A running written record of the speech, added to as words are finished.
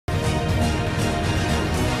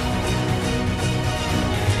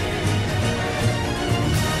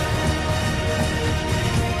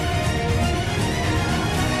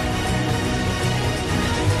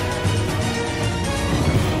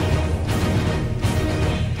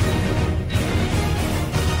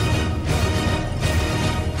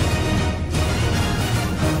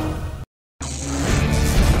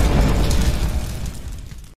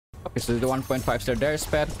This is the 1.5 star Darius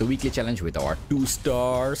pet, the weekly challenge with our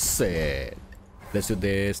 2-star set. Let's do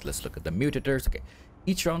this. Let's look at the mutators. Okay.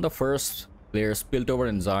 Each round, the first player's Piltover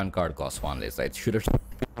and Zion card costs 1 less. I should have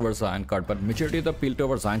over Zion card, but majority of the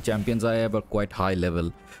Piltover Zion champions I have are quite high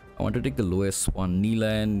level. I want to take the lowest one. Neela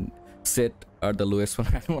and Sett are the lowest one.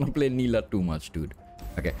 I don't want to play Neela too much, dude.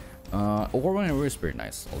 Okay. Overwhelm is pretty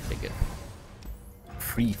nice. I'll take it.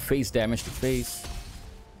 Free face damage to face.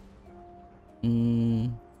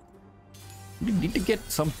 You need to get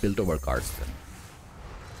some Piltover cards then.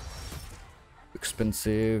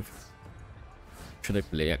 Expensive. Should I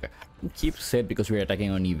play? Okay. Keep Sett because we're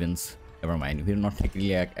attacking on events. Never mind. We're not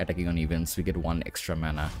technically attacking on events. We get 1 extra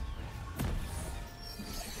mana.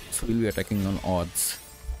 So we'll be attacking on odds.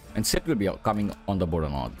 And Sett will be coming on the board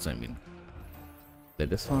on odds, I mean. Play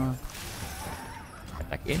this one.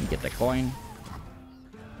 Attack in, get the coin.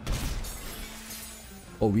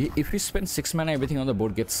 Oh, if we spend 6 mana, everything on the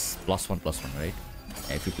board gets +1/+1, right?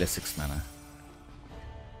 Yeah, if we play 6 mana.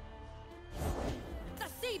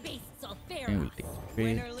 And we'll take the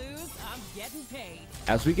trade.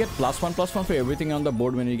 As we get +1/+1 for everything on the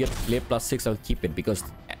board, when we get play +6, I'll keep it because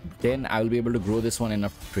then I will be able to grow this one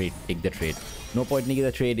enough to take the trade. No point taking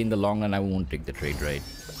the trade in the long run. I won't take the trade, right?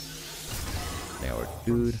 There,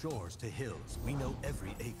 dude. Shores to hills, we know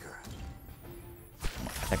every acre.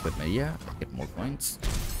 Attack with Maria, get more points.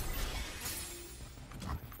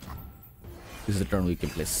 This is the turn we can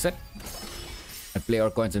play Sett and play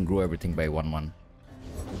our coins and grow everything by 1/1.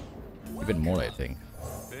 Even more, I think.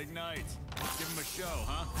 Big night. Give him a show,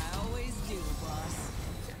 huh? I always do, boss.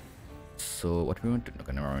 So what we want to?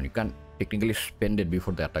 Okay, never mind. You can't technically spend it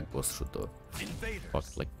before the attack goes through, though. Block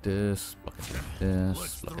it like this. Block it like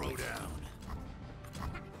this. Block it like that.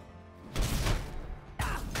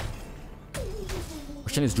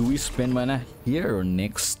 Question is, do we spend mana here or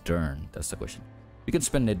next turn? That's the question. We can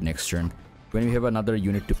spend it next turn when we have another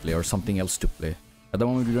unit to play or something else to play. At the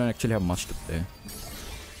moment, we don't actually have much to play.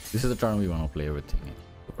 This is the turn we want to play everything.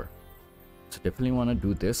 Super. So definitely want to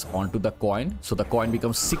do this onto the coin, so the coin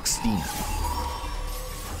becomes 16.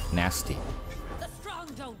 Nasty.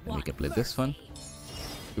 And we can play this one,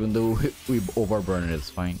 even though we overburn it. It's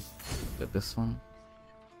fine. Play this one.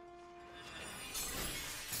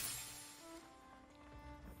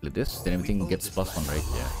 This, then everything gets +1, right?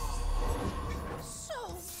 Yeah.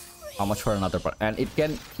 How much for another part? And it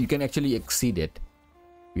can, you can actually exceed it.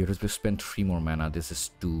 We have to spend 3 more mana. This is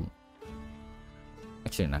 2.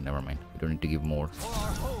 Actually, no, never mind. We don't need to give more.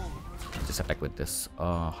 Just attack with this.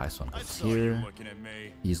 Highest one goes here.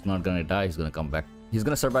 He's not gonna die. He's gonna come back. He's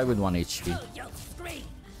gonna survive with 1 HP.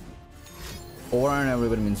 Overrun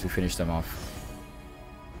everybody means we finish them off.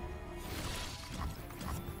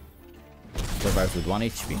 Survives with 1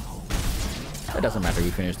 HP. That doesn't matter,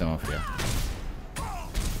 we finish them off here.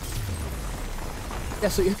 Yeah,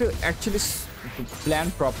 so you have to actually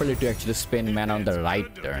plan properly to actually spend mana on the right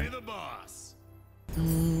turn.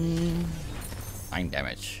 9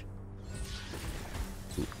 damage.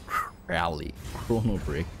 Dude, rally. Chrono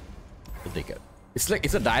Break. We'll take it. It's like,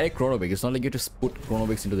 it's a direct Chrono Break. It's not like you just put Chrono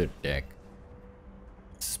Breaks into the deck.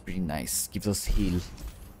 It's pretty nice. Gives us heal.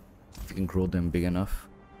 If you can grow them big enough.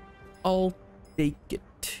 I'll take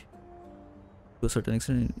it to a certain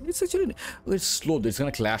extent. It's actually, it's slow. It's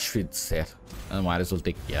gonna clash with Sett. I might as well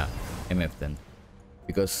take, yeah, MF then,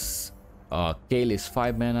 because Kale is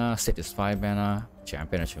 5 mana, Sett is 5 mana.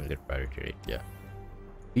 Champion actually will get priority rate. Yeah,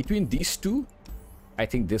 between these two, I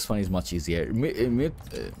think this one is much easier.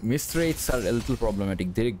 Mist rates are a little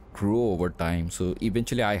problematic. They grow over time, so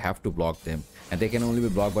eventually I have to block them, and they can only be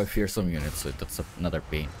blocked by fearsome units. So that's another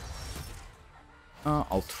pain.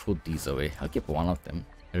 I'll throw these away. I'll keep one of them.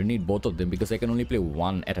 I don't need both of them because I can only play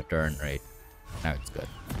 1 at a turn, right? Now it's good.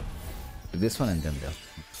 This one and then the other.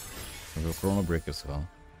 We'll Chrono Break as well.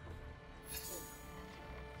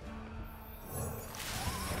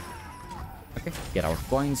 Okay, get our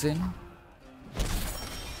coins in.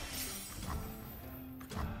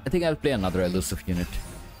 I think I'll play another elusive unit.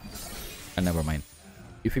 And never mind.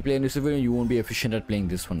 If you play an elusive unit, you won't be efficient at playing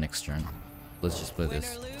this one next turn. Let's just play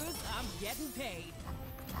this.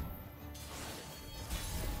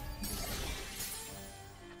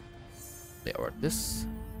 Play over this.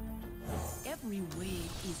 Every way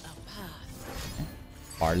is a path. Okay.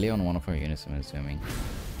 Parlay on one of our units, I'm assuming.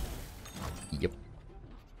 Yep.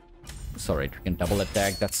 It's alright, we can double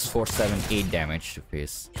attack. That's 4, 7, 8 damage to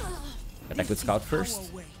face. Attack with Scout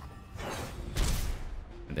first.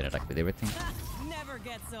 And then attack with everything. Never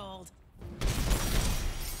gets old.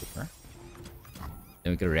 Super.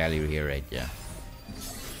 Then we can rally here, right? Yeah.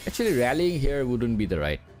 Actually, rallying here wouldn't be the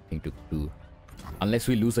right thing to do. Unless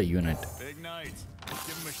we lose a unit. Big night.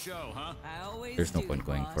 Give him a show, huh? I always There's no do, point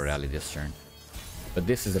going boss. for rally this turn. But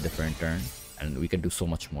this is a different turn, and we can do so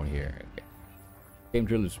much more here. Okay. Same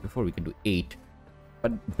drill as before, we can do 8.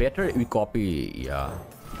 But better we copy, yeah.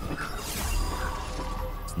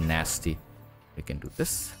 It's nasty. We can do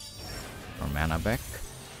this. Our mana back.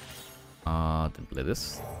 Then play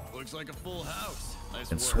this. Looks like a full house. Nice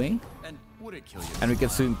Then work. swing. And would it kill you? And we can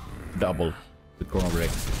swing double with Chrono Break.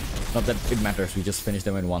 Not that it matters, we just finished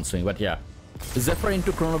them in one swing. But yeah, Zephyr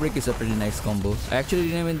into Chrono Break is a pretty nice combo. I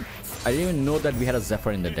didn't even know that we had a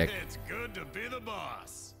Zephyr in the deck. It's good to be the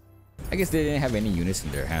boss. I guess they didn't have any units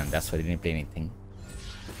in their hand. That's why they didn't play anything.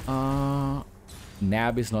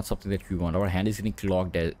 Nab is not something that we want. Our hand is getting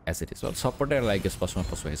clogged as it is. Well, supporter, I guess,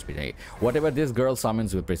 +1/+1 is pretty. Whatever this girl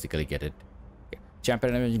summons, we'll basically get it. Okay.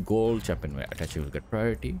 Champion damage gold. Champion attach will get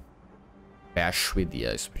priority. Bash with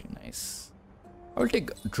is pretty nice. I will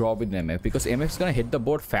take draw with MF because MF is gonna hit the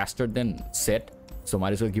board faster than Set. So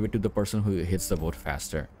might as well give it to the person who hits the board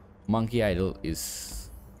faster. Monkey Idol is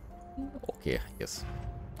okay, yes.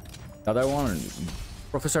 The other one,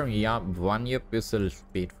 Professor One Yep is a little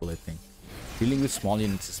painful, I think. Dealing with small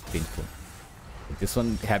units is painful. But this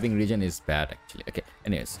one, having regen is bad actually. Okay,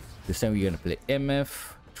 anyways, this time we're gonna play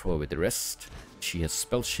MF, throw with the rest. She has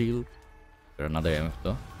Spell Shield. Got another MF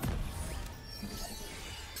though.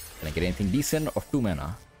 Can I get anything decent of 2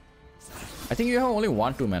 mana? I think you have only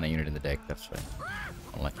 1 2 mana unit in the deck, that's why.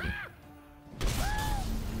 Unlucky.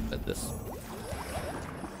 Let this.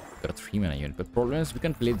 Got a 3 mana unit, but problem is we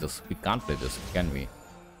can play this. We can't play this, can we?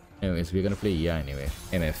 Anyways, we're gonna play anyway.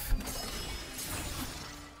 MF.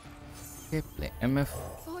 Okay, play MF.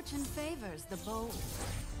 Fortune favors the bold.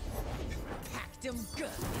 Packed 'em good.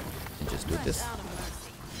 And just do this. Out of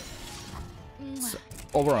mercy. So,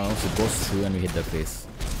 overall, it goes through and we hit the face.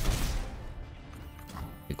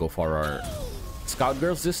 We go for our Scout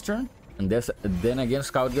Girls this turn. And then again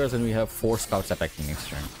Scout Girls, and we have 4 Scouts attacking next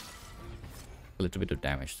turn. A little bit of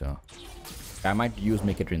damage though. I might use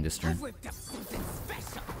Make It Rain this turn. Whipped up something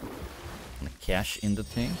special. I'm gonna cash in the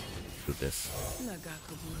thing. Do this.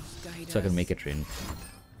 So I can Make It Rain.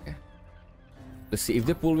 Okay. Let's see if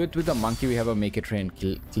they pull with the monkey. We have a Make It Rain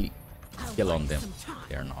kill on them.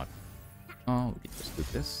 They are not. Oh, we can just do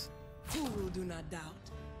this Fool do not doubt.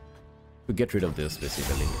 to get rid of this.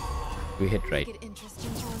 Basically, we hit right. Make it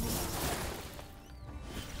interesting for me.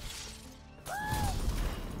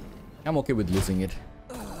 I'm okay with losing it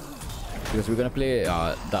because we're gonna play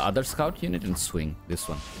the other scout unit and swing this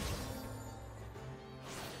one.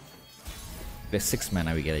 There's 6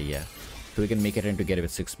 mana. We get a so we can Make It Rain to get it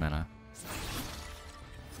with 6 mana.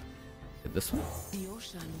 This one. The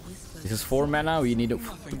ocean whispers. This is 4 mana. We need to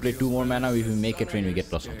play 2 more mana. If we Make It Rain, we get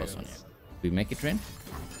 +1/+1. Yeah. We Make It Rain.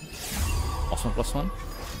 +1/+1.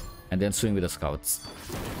 And then swing with the scouts.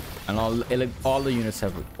 And all the units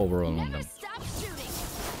have overwhelm on them. Stop shooting.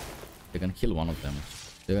 They're gonna kill one of them.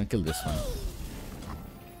 They're gonna kill this one.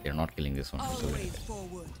 They're not killing this one. So Always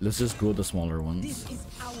forward. let's just grow the smaller ones. This is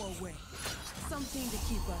our way. Something to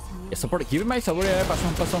keep us moving. Yeah, support. Give my support area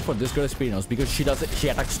 +1/+1 for this girl experience because she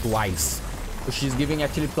attacks twice. So she's giving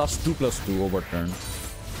actually +2/+2 over turn.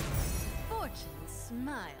 Fortune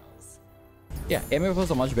smiles. Yeah, MF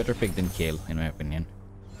was a much better pick than Kale, in my opinion.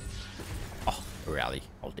 Oh, Rally.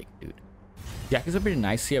 I'll take it, dude. Jack is a pretty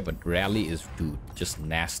nice here, but Rally is, dude, just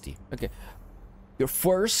nasty. Okay. Your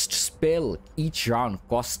first spell each round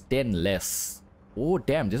costs 10 less. Oh,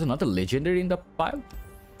 damn. There's another legendary in the pile?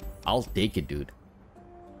 I'll take it, dude.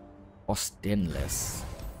 Costs 10 less.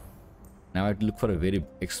 Now I have to look for a very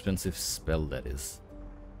expensive spell, that is.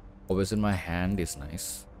 Always in my hand is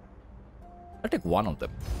nice. I'll take 1 of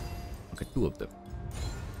them. Okay, 2 of them.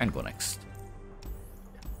 And go next.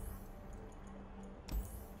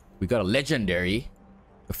 We got a legendary.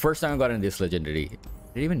 The first time I got in this legendary. I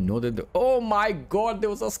didn't even know that. Oh my god,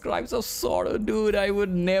 there was a Scribes of Sorrow, dude. I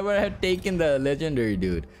would never have taken the legendary,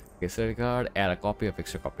 dude. Okay, select card, add a copy of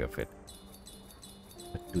extra copy of it.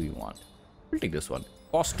 What do you want? We'll take this one.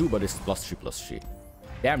 Cost 2, but it's +3/+3.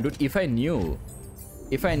 Damn, dude, if I knew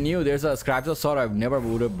there's a Scribes of Sorrow, I never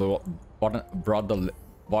would have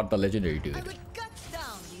bought the legendary, dude. I would gut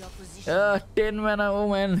down the opposition. 10 mana, oh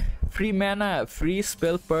man. Free mana, free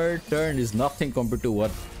spell per turn is nothing compared to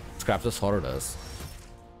what Scraps of Sorrow does.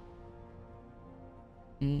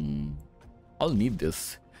 I'll need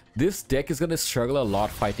this. This deck is gonna struggle a lot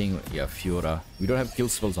fighting, Fiora. We don't have kill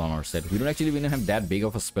spells on our set. We don't actually even have that big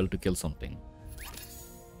of a spell to kill something.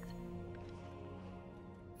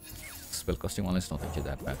 Spell costing 1 is not actually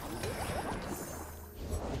that bad.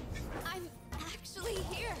 I'm actually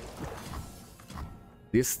here.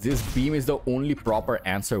 This beam is the only proper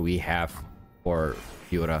answer we have for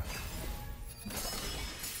Fiora.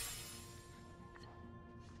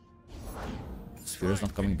 Fiora's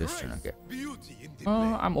not coming this turn. Okay. Beauty in the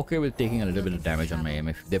I'm okay with taking a little bit of damage on my aim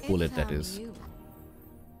if they pull it, that Found is. you.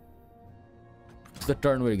 It's the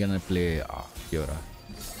turn we're gonna play Fiora.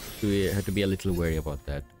 So we have to be a little wary about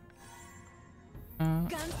that.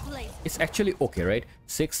 Guns blazing. It's actually okay, right?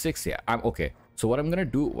 6-6, yeah, I'm okay. So what I'm gonna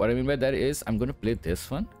do, what I mean by that is I'm gonna play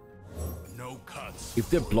this one. no cuts. If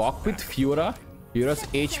they block with Fiora, Fiora's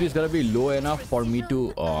HP is gonna be low enough for me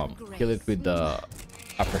to kill it with the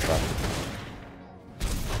aftershock.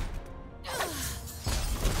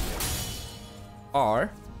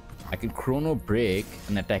 Or I can chrono break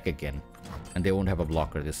and attack again, and they won't have a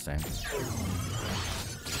blocker this time.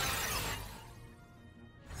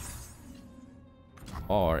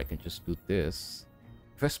 Or I can just do this.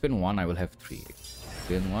 If I spin one, I will have 3.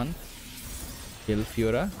 Spin one, kill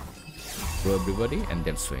Fiora, throw everybody, and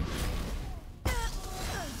then swing.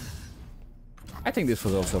 I think this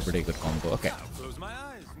was also a pretty good combo. Okay. Close my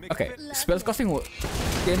eyes. Make Okay. it fit. Spells costing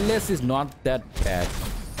 10 less is not that bad.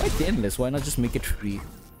 Why 10 less? Why not just make it free?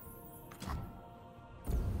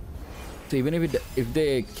 So even if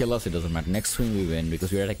they kill us, it doesn't matter. Next swing we win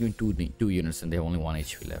because we're attacking two units and they have only 1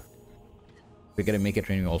 HP left. We're gonna make it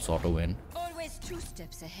rain, we also auto win. Always 2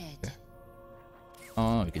 steps ahead.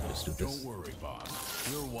 We can just do this. Don't worry, boss.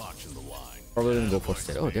 We're watching the line. Probably gonna go for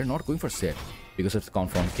set. Oh, they're not going for set because it's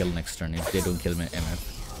confirmed kill next turn if they don't kill my MF.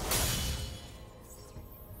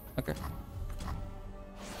 Okay.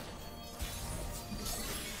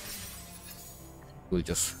 We'll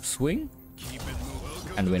just swing Keep it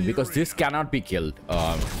moving. and win because this cannot be killed.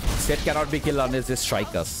 Set cannot be killed unless they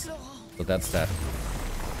strike us. So that's that.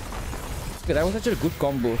 Okay, that was such a good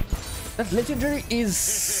combo. That legendary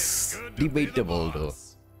is debatable though.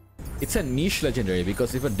 It's a niche legendary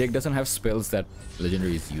because if a deck doesn't have spells, that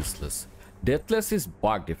legendary is useless. Deathless is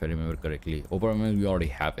bugged if I remember correctly. Overwhelm we already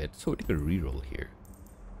have it, so we take a reroll here.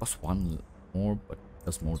 Plus 1 more, but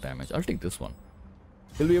does more damage. I'll take this one.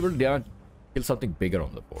 He'll be able to kill something bigger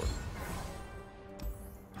on the board.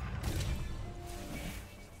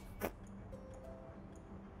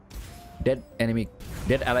 Dead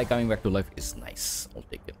ally coming back to life is nice. I'll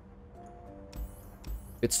take it.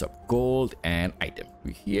 It's a gold and item.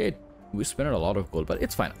 We spent a lot of gold, but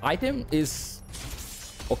it's fine. Item is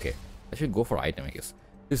okay. I should go for item, I guess.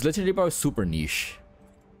 This legendary power is super niche.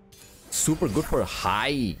 Super good for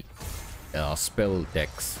high spell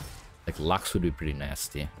decks. Like Lux would be pretty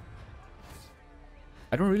nasty.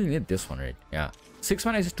 I don't really need this one, right? Yeah. 6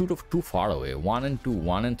 mana is too far away. 1 and 2,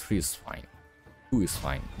 1 and 3 is fine. 2 is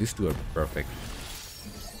fine. These 2 are perfect.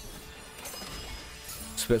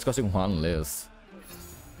 Spells costing 1 less.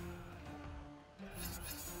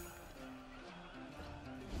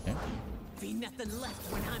 Okay. Be nothing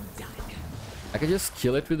left when I'm done. I can just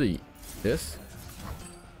kill it with this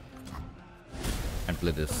and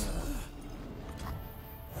play this.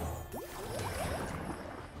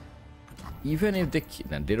 Even if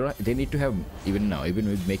they need to have even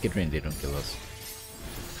with make it rain they don't kill us.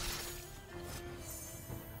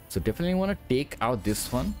 So definitely want to take out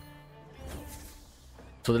this one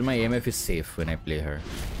so that my MF is safe when I play her.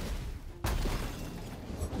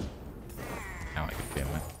 Now I can play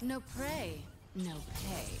her. No prey, no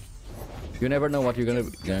pay. You never know what you're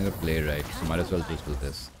gonna play, right? So might as well just do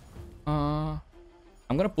this. I'm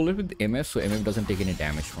gonna pull it with MF so MF doesn't take any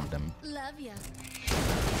damage from them. Love ya.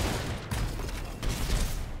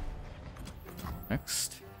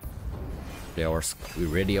 Next, we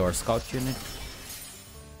ready our scout unit.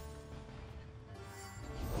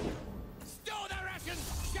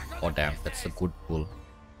 Oh damn, that's a good pull.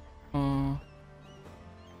 We'll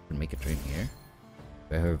make it rain here.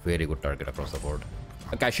 We have a very good target across the board.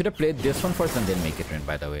 Okay, I should have played this one first and then make it rain,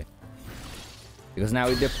 by the way. Because now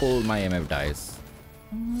if they pull, my MF dies.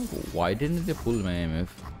 Why didn't they pull my MF?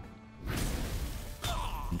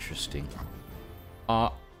 Interesting.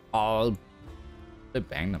 I'll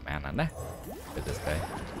bang the mana. Play this guy.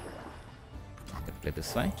 Can play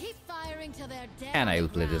this guy. Keep firing till they're dead. And I will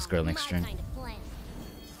play this girl next turn. My kind of plan.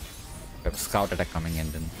 We have scout attack coming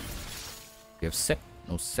in then. We have set.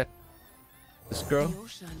 No set. This girl. The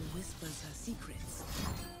ocean whispers her secrets.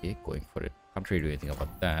 Okay, going for it. Can't really do anything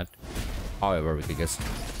about that. However, we could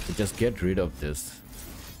just get rid of this.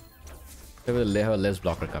 They will have a less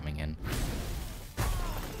blocker coming in.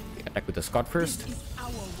 Okay, attack with the scout first. Is our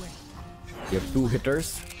way. We have 2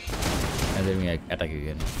 hitters. And then we attack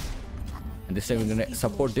again. And this time we're gonna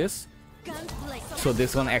support this. Guns blazing. So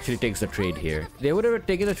this one actually takes the trade here. They would have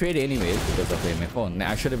taken the trade anyways because of MF. Oh,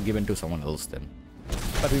 I should have given to someone else then.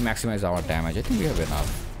 But we maximize our damage. I think we have enough.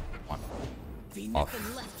 One. Be Off.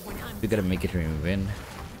 nothing left when I'm We gotta make it when we win.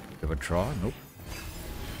 We have a draw. Nope.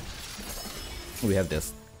 We have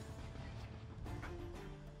this.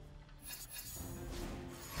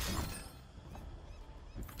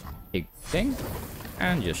 thing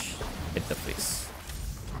and just hit the face.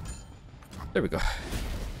 There we go.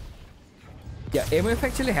 Yeah, MF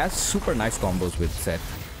actually has super nice combos with Sett.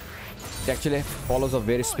 It actually follows a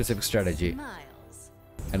very specific strategy. Miles.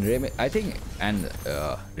 And Reme, I think, and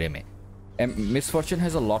Reme. And Misfortune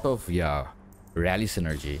has a lot of, yeah, rally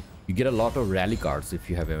synergy. You get a lot of rally cards if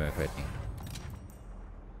you have MF, I think.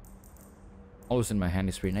 Always in my hand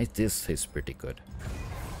is pretty nice. This is pretty good.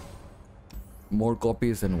 More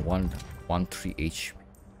copies and 1-3 HP.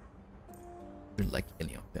 I don't like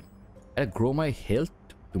any of them. I grow my health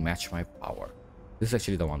to match my power. This is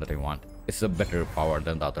actually the one that I want. It's a better power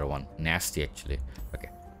than the other one. Nasty actually. Okay.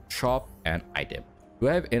 Shop and item. Do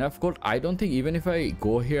I have enough gold? I don't think even if I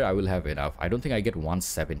go here, I will have enough. I don't think I get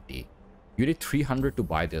 170. You need 300 to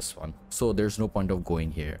buy this one. So there's no point of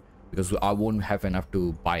going here because I won't have enough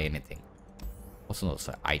to buy anything. Also, no, it's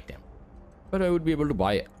an item. But I would be able to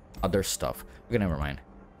buy other stuff. Okay, never mind.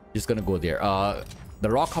 Just gonna go there. The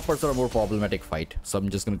rock hoppers are a more problematic fight, so I'm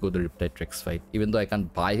just gonna go the Riptide Rex fight. Even though I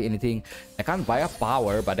can't buy anything, I can't buy a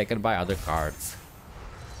power, but I can buy other cards.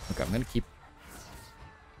 Okay, I'm gonna keep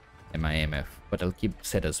my MF, but I'll keep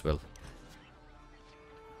Sett as well.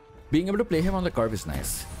 Being able to play him on the curve is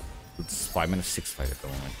nice. It's 5 minutes 6-5 at the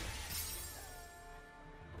moment.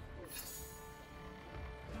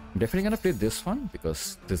 I'm definitely gonna play this one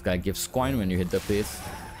because this guy gives coin when you hit the face.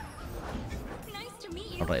 Nice to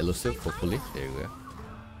meet you. Not elusive, hopefully. There you go.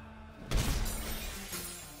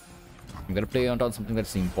 I'm gonna play on something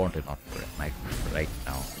that's important, not right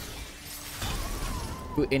now.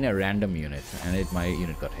 In a random unit, and my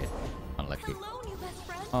unit got hit. Unlucky. Hello, new best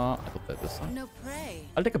friend. I will play this one. No prey.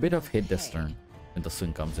 I'll take a bit of hit this turn when the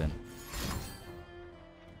swing comes in.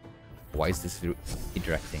 Why is this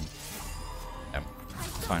interacting?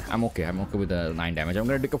 It's fine. I'm okay. I'm okay with the 9 damage. I'm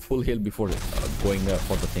gonna take a full heal before going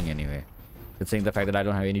for the thing anyway. Considering the fact that I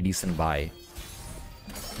don't have any decent buy.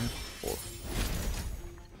 4.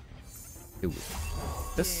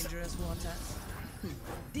 This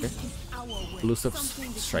elusive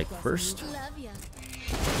strike first. Love ya.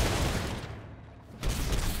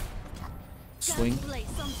 Swing. Play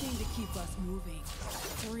something to keep us moving.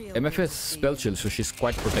 Real MF is spell chill, so she's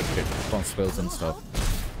quite protected from spells and stuff.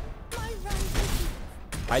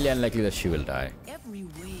 Highly unlikely that she will die. every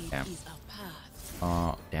wave Damn. is a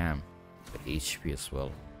path. Damn. The HP as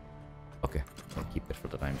well. Okay, I'll keep it for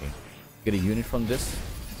the time being. Get a unit from this.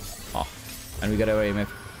 Oh, and we get our MF.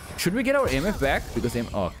 Should we get our MF back? Because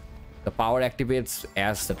the power activates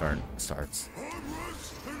as the turn starts.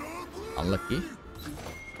 Unlucky.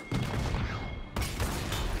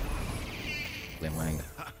 Play my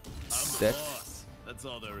Sett. That's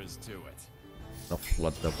all there is to it. The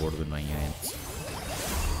flood the board with my units.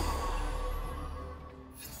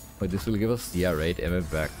 But this will give us, yeah, right,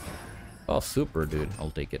 MF back. Oh, super, dude.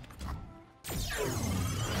 I'll take it.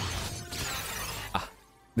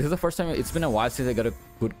 This is the first time. It's been a while since I got a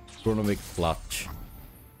good Chronomic clutch.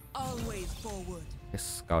 Always forward. Yes,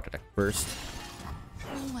 scout attack first.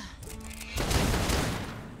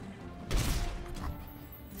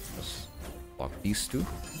 Let's block these two.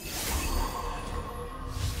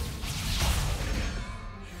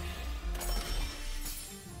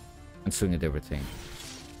 And swing at everything.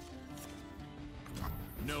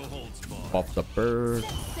 No holds barred. Pop the bird.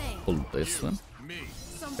 Pull this one. Me.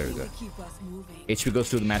 There we go. To keep us moving. HP goes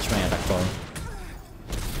to the match my attack power.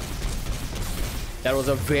 That was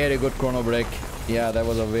a very good chrono break. Yeah, that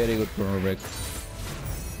was a very good chrono break.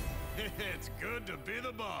 It's good to be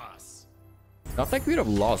the boss. Not like we'd have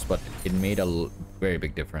lost, but it made a very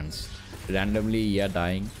big difference. Randomly, yeah,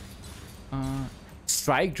 dying.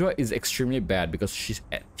 Strike draw is extremely bad because she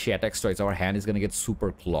attacks twice. Our hand is gonna get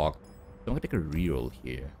super clogged. So I'm gonna take a reroll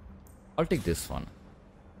here. I'll take this one.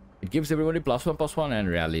 It gives everybody +1/+1 and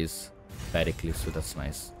rallies directly, so that's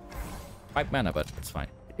nice. 5 mana, but it's fine.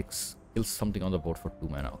 It kills something on the board for 2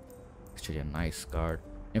 mana. Actually, a nice card.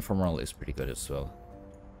 Ephemeral is pretty good as well.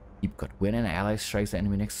 Deep cut. When an ally strikes the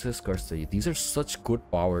enemy next to this curse, these are such good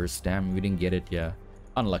powers. Damn, we didn't get it. Yeah,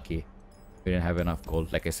 unlucky. We didn't have enough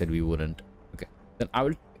gold. Like I said, we wouldn't. Okay, then I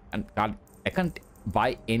will. And God, I can't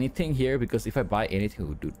buy anything here because if I buy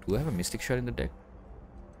anything, do I have a Mystic Shot in the deck?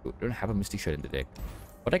 I don't have a Mystic Shot in the deck.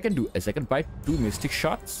 What I can do is I can buy 2 Mystic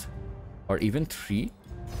Shots, or even 3,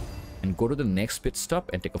 and go to the next pit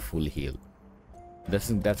stop and take a full heal. That's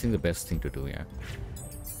the best thing to do. Yeah,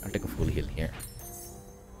 I'll take a full heal here.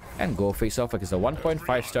 And go face off against a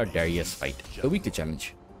 1.5 star Darius fight. The weekly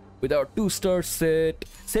challenge. With our 2-star Sett.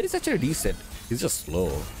 Sett is actually decent. He's just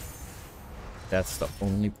slow. That's the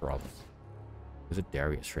only problem. Is it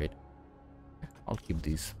Darius, right? I'll keep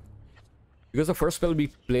these. Because the first spell we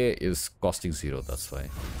play is costing 0, that's why.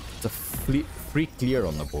 It's a free clear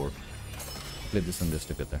on the board. Play this and this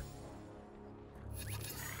together.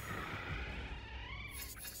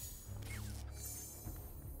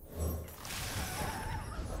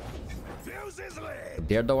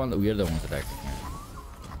 They're the one, we're the ones attacking.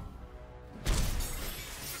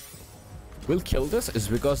 We'll kill this is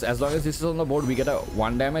because as long as this is on the board, we get a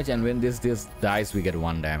 1 damage, and when this dies, we get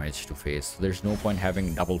 1 damage to face. There's no point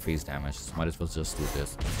having double face damage. So might as well just do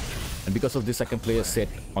this. And because of this, I can play a set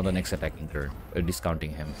on the next attacking turn,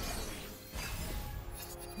 discounting him.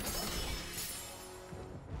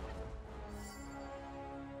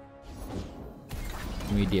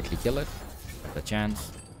 Immediately kill it. Have the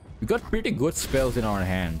chance. We got pretty good spells in our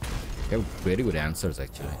hand. We have very good answers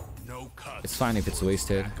actually. No cuts. It's fine if it's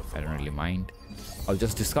wasted. I don't really mind. I'll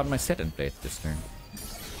just discard my set and play it this turn.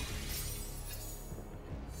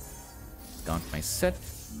 Discount my set.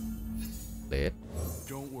 Play it.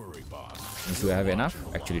 Don't worry, boss. Do I have enough?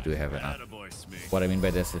 Actually, do I have enough? Attaboy, Smee. What I mean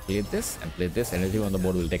by this is play this and play this. Anything on the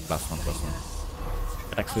board will take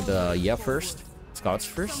 +1/+1. Attacks with the first. Scouts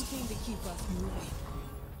first. Something to keep us moving.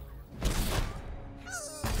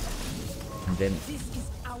 And then This is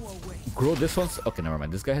our way. grow this one's. Okay, never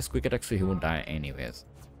mind. This guy has quick attack, so he won't die anyways.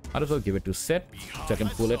 Might as well give it to Set, so I can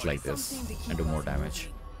pull it like this and do more damage.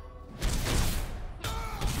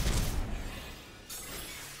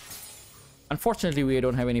 Unfortunately, we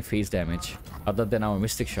don't have any phase damage other than our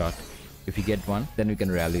Mystic Shot. If we get one, then we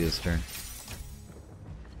can rally this turn.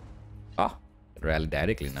 Ah, rally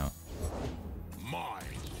directly now. Mine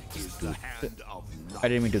is the hand of I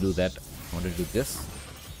didn't mean to do that. I wanted to do this.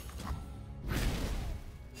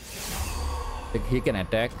 Like, he can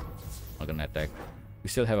attack. Not gonna attack. We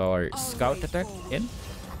still have our scout attack in.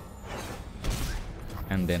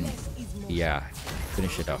 And then, yeah,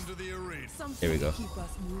 finish it off. to the arena. Something There we go. to keep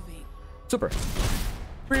us moving. Super.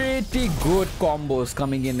 Pretty good combos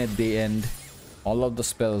coming in at the end. All of the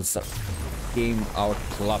spells came out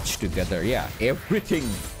clutch together. Yeah, everything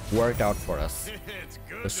worked out for us. It's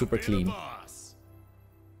good was to super be clean. the boss.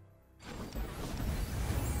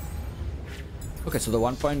 Okay, so the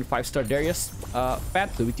 1.5 Star Darius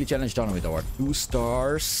Pat, the weekly challenge done with our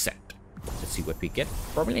 2-star set. Let's see what we get.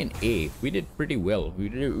 Probably an A. We did pretty well. We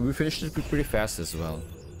finished it pretty fast as well.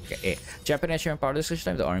 Okay, A. Champion achievement power this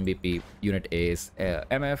time. The RMBP unit is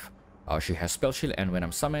MF. She has spell shield, and when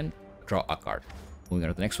I'm summoned, draw a card. Moving on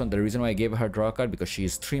to the next one. The reason why I gave her draw a card because she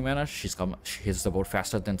is 3 mana. She hits the board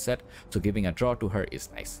faster than Set, so giving a draw to her is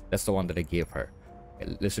nice. That's the one that I gave her.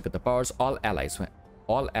 Okay, let's look at the powers. All allies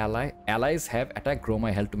have attack, grow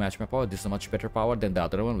my health to match my power. This is a much better power than the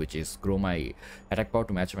other one, which is grow my attack power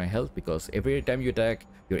to match my health, because every time you attack,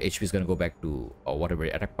 your HP is going to go back to whatever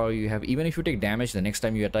attack power you have. Even if you take damage, the next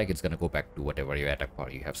time you attack, it's going to go back to whatever your attack power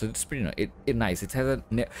you have. So it's pretty nice. It has a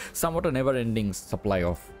somewhat a never-ending supply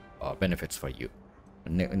of benefits for you.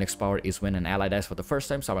 Next power is when an ally dies for the first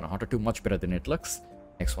time. Summon a Hunter 2, much better than it looks.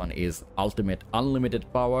 Next one is ultimate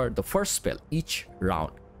unlimited power. The first spell each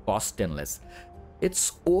round costs 10 less.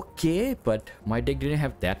 It's okay, but my deck didn't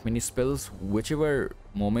have that many spells. Whichever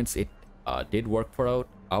moments it did work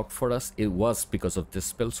out for us, it was because of this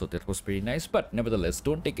spell, so that was pretty nice. But nevertheless,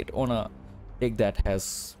 don't take it on a deck that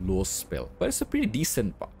has low spell. But it's a pretty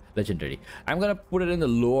decent legendary. I'm gonna put it in the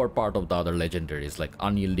lower part of the other legendaries, like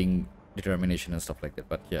unyielding, determination, and stuff like that.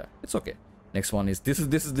 But yeah, it's okay. Next one is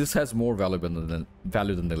this has more value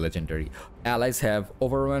than the legendary. Allies have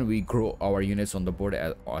overwhelm. We grow our units on the board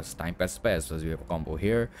as time passes by, as we have a combo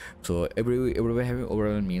here. So everywhere having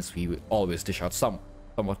overwhelm means we will always dish out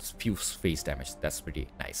somewhat few face damage. That's pretty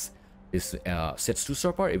nice. This sets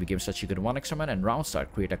 2-star power. Every game starts you get 1 extra mana, and round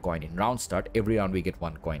start create a coin. In round start, every round we get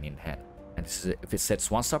 1 coin in hand. And this is, if it sets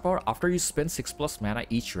 1-star power, after you spend 6+ mana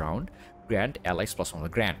each round, grant allies +1. The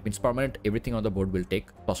grant means permanent. Everything on the board will take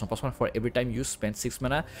 +1/+1 for every time you spend 6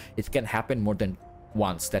 mana. It can happen more than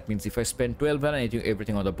once. That means if I spend 12 mana,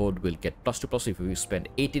 everything on the board will get +2/+2. If you spend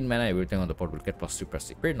 18 mana, everything on the board will get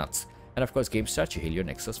 +2/+3. Pretty nuts. And of course, game starts, you heal your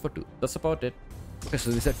Nexus for 2. That's about it. Okay,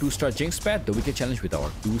 so this is a 2-star Jinx pad, the weekly challenge with our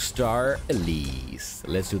 2-star Elise.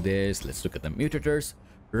 Let's do this. Let's look at the mutators.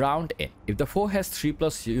 Round in. If the foe has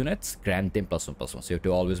 3+ units, grant them +1/+1. So you have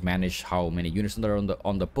to always manage how many units are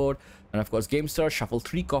on the board. And of course, game start, shuffle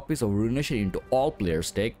 3 copies of Ruination into all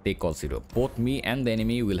players' deck. They cost 0. Both me and the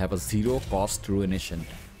enemy will have a 0 cost Ruination.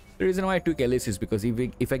 The reason why I took Elise is because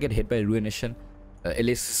if I get hit by Ruination,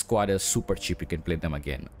 Elise squad is super cheap. You can play them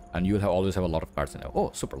again, and you'll always have a lot of cards in there.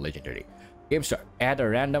 Oh, super legendary. Game start. Add a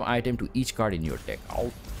random item to each card in your deck.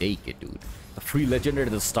 I'll take it, dude. The free legendary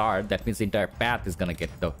at the start. That means the entire path is gonna get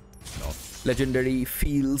the legendary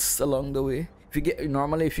feels along the way. If you get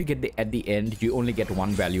normally, if you get the at the end, you only get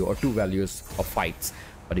one value or two values of fights.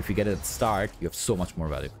 But if you get it at the start, you have so much more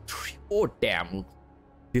value. Oh damn!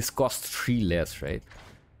 This costs 3 less, right?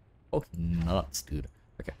 Oh nuts, dude.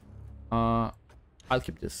 Okay. I'll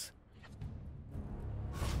keep this.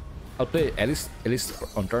 I'll play Elise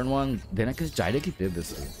on turn 1. Then I can directly play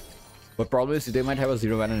this. But problem is they might have a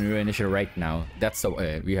 0 mana ruination right now. That's the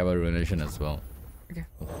way we have a ruination as well. Okay,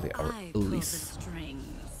 we'll play our Elise.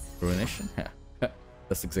 Ruination? Yeah.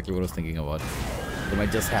 That's exactly what I was thinking about. They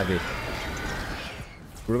might just have it.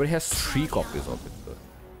 Everybody has 3 copies of it though.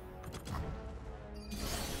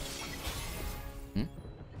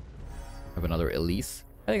 Have another Elise.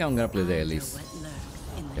 I think I'm gonna play the Elise.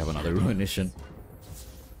 We have another ruination.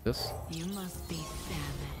 This. You must be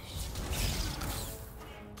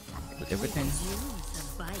With everything.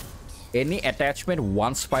 Any attachment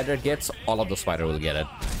one spider gets, all of the spider will get it.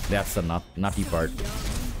 That's the nutty part.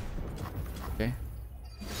 Okay.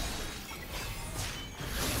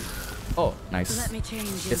 Oh, nice.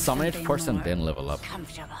 They summon it first and then level up.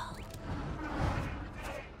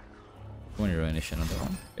 One ruination, another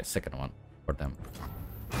one. Okay, second one for them.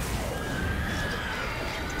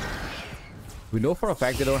 We know for a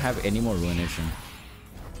fact they don't have any more ruination.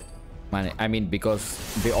 I mean, because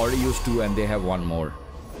they already used 2 and they have 1 more.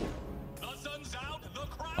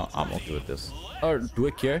 I'm okay with this. Or do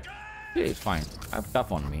I care? Yeah, it's fine. I have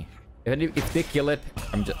tough on me. And if they kill it,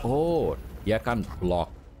 I'm just... Oh, yeah, I can't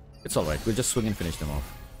block. It's alright. We'll just swing and finish them off.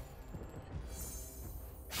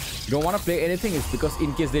 You don't want to play anything, it's because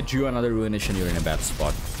in case they drew another ruination, you're in a bad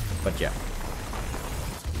spot. But yeah.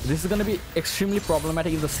 This is going to be extremely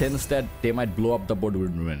problematic in the sense that they might blow up the board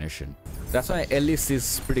with ruination. That's why Elise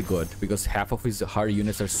is pretty good, because half of her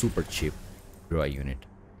units are super cheap. Draw a unit.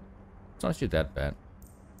 It's not actually that bad.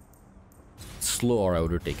 Slow or I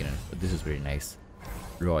would have taken it, but this is very nice.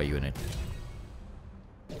 Draw a unit.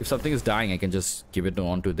 If something is dying, I can just give it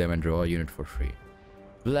on to them and draw a unit for free.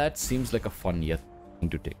 That seems like a fun thing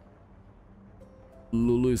to take.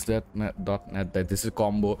 Lulu is that this is a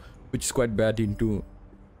combo which is quite bad into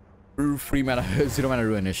free mana 0 mana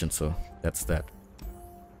ruination, so that's that.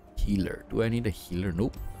 Healer. Do I need a healer?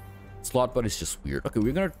 Nope. Slot bar is just weird. Okay,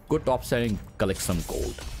 we're gonna go topside and collect some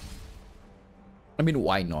gold. I mean,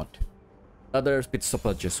 why not? Other pit stops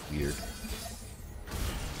are just weird.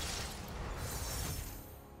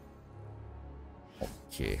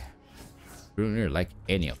 Okay. We don't really like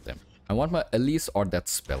any of them. I want my Elise or that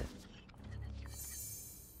spell.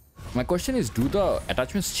 My question is, do the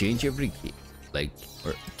attachments change every game? Like,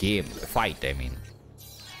 or game, fight, I mean.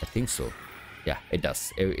 I think so. Yeah, it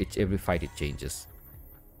does. Every fight it changes.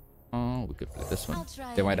 Oh, we could play this one.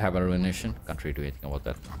 They might have a ruination. Can't really do anything about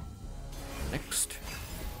that. Next.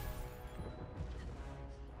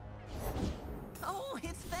 Oh,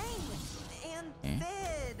 it's Fang and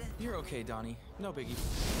Fed. You're okay, Donnie. No biggie.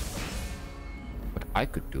 What I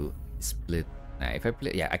could do is split. Now, if I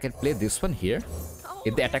play, yeah, I can play this one here.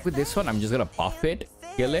 If they attack with this one, I'm just gonna buff it,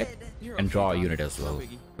 kill it, and draw a unit as well.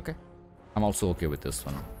 Okay. I'm also okay with this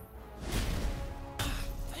one.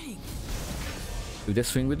 If they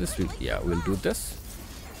swing with this, we'll do this.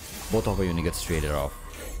 Both of our unit gets traded off,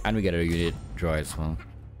 and we get a unit draw as well.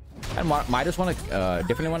 And might just want to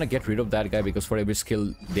definitely want to get rid of that guy, because for every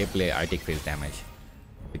skill they play, I take phase damage.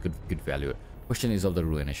 They could value it. Question is of the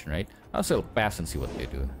ruination, right? I'll still pass and see what they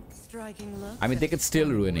do. I mean, they could still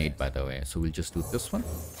ruinate, by the way. So we'll just do this one.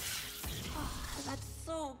 Oh, that's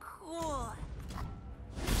so cool.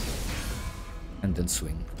 And then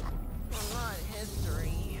swing. A lot of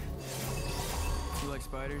history. You like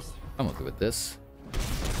spiders? I'm okay with this.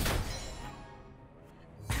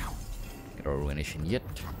 Get our ruination yet.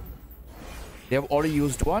 They have already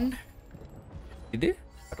used one. Did they?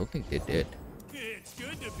 I don't think they did. It's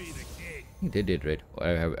good to be the king. I think they did, right?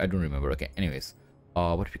 I don't remember. Okay, anyways.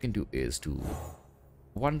 What we can do is do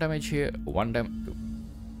 1 damage here, 1 damage,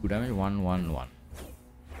 2 damage, 1, 1, 1.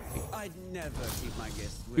 I'd never keep my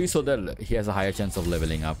guests. Free so that he has a higher chance of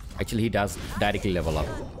leveling up. Actually, he does directly level up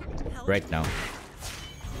right now.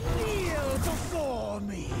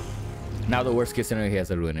 Now the worst case scenario, he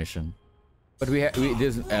has a ruination. But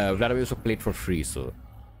this Vladimir also played for free, so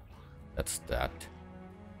that's that.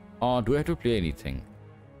 Do I have to play anything?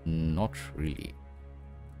 Not really.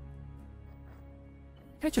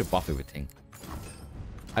 I can actually buff everything.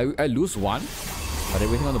 I lose 1, but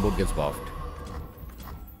everything on the board gets buffed.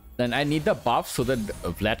 Then I need the buff so that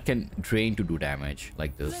Vlad can drain to do damage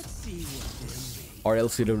like this. Or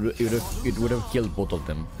else it would have killed both of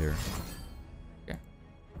them there. Okay.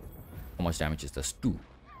 How much damage is this? 2.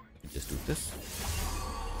 Just do this.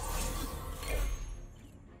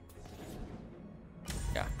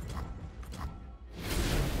 Yeah.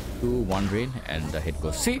 2, 1 drain, and the hit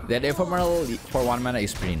goes. See, that ephemeral for 1 mana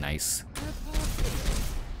is pretty nice.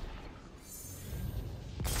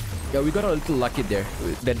 Yeah, we got a little lucky there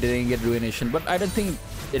that they didn't get Ruination, but I don't think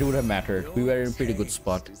it would have mattered. We were in a pretty good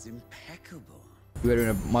spot. We were in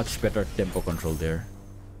a much better tempo control there.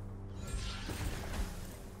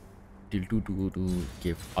 Deal 2 to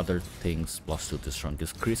give other things +2 this round.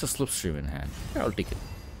 Gives Chris a Slipstream in hand. Yeah, I'll take it.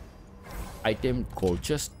 Item Gold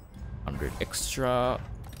Chest, 100 extra.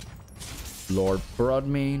 Lord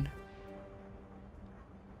Boardmane.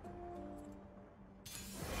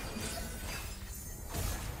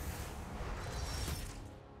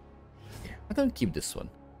 I can keep this one.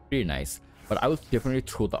 Pretty nice. But I will definitely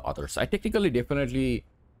throw the others. I technically definitely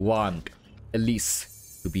want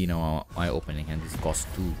Elise to be in my opening hand. This costs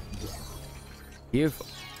 2. Give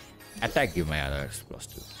attack, give my others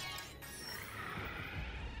 +2.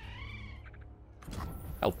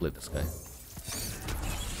 I'll play this guy.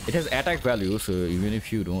 It has attack value, so even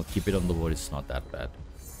if you don't keep it on the board, it's not that bad.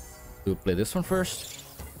 We'll play this one first.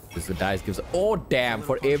 This the dice gives. Oh damn!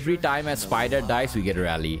 For every time a spider dies, we get a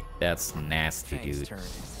rally. That's nasty, dude. What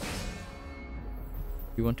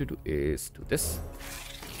we want to do is do this.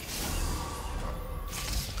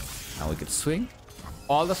 Now we can swing.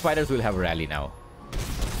 All the spiders will have a rally now.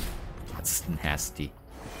 That's nasty.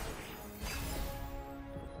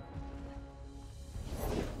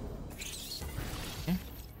 Okay.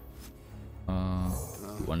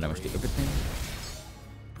 1 damage to everything.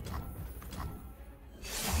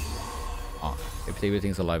 If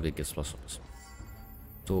everything's alive, it gets +1.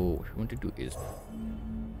 So what we want to do is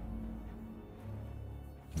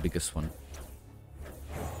biggest one.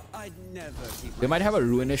 They might have a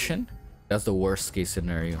Ruination. That's the worst case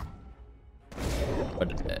scenario.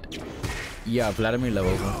 But yeah, Vladimir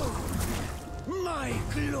level 1. My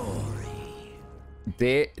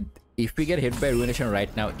glory. If we get hit by Ruination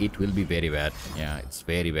right now, it will be very bad. Yeah, it's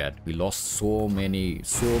very bad. We lost so many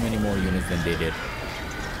more units than they did.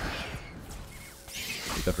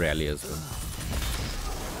 We got rally as well.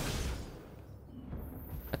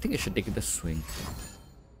 I think I should take the swing.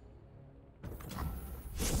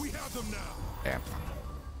 We have them now. Damn.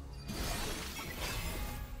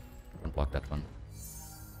 Don't block that one.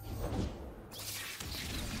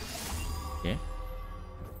 Okay.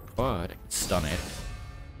 But I can stun it.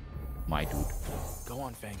 My dude. Go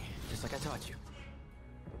on, Fang. Just like I taught you.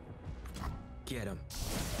 Get him.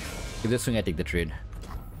 If this swing, I take the trade.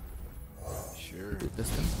 Sure. Do this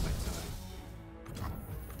thing.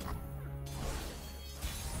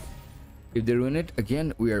 If they ruin it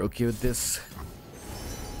again, we are okay with this.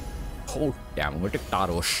 Oh damn, we're gonna take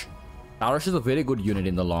Tarosh. Tarosh is a very good unit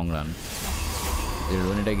in the long run. They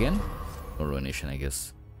ruin it again? No ruination, I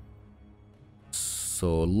guess.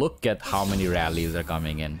 So look at how many rallies are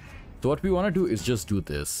coming in. So what we want to do is just do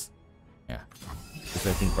this. Yeah, this is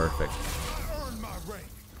I think perfect.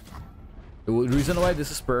 The reason why this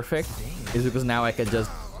is perfect is because now I can just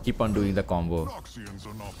keep on doing the combo. Noxians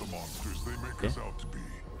are not the monsters they make us out to be.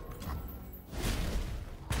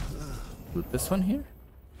 Do this one here.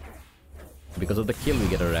 Because of the kill, we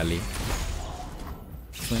get a rally.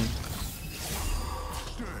 Swing.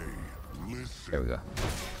 There we go.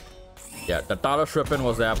 Yeah, the Tarosh weapon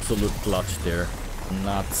was the absolute clutch there.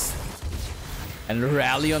 Nuts. And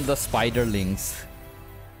rally on the spiderlings.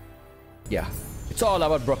 Yeah, it's all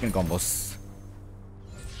about broken combos.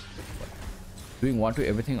 Doing 1 to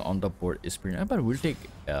everything on the board is pretty nice, but we'll take.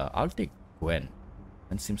 I'll take Gwen.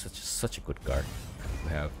 Gwen seems such a good card to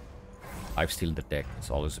have. I've stealed the deck. It's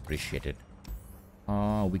always appreciated.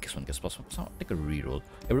 Weakest one gets +1. I'll take a reroll.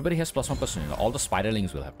 Everybody has +1. All the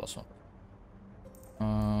spiderlings will have +1.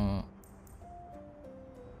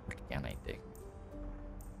 What can I take?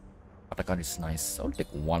 Atakan is nice. I'll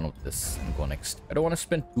take 1 of this and go next. I don't want to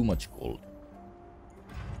spend too much gold.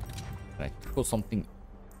 Can I throw something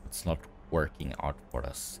that's not working out for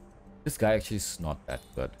us? This guy actually is not that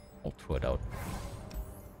good. I'll throw it out.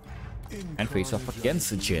 And face off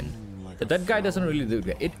against Jhin. That guy doesn't really do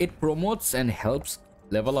that. It promotes and helps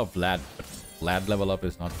level up Vlad, but Vlad level up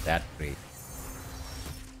is not that great.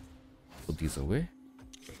 Put these away.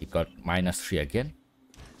 He got -3 again.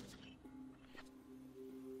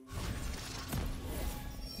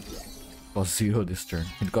 Was 0 this turn.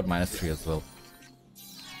 He got -3 as well.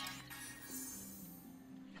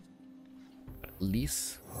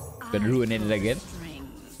 Elise got ruinated again.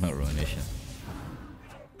 No ruination.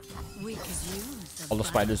 All the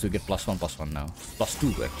spiders will get +1/+1 now.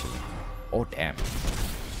 +2 actually. Oh damn.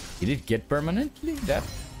 Did it get permanently? That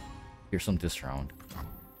here's some this round.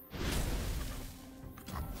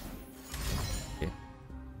 Okay.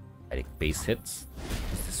 I think base hits.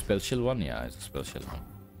 Is this spell shield one? Yeah, it's a spell shield one.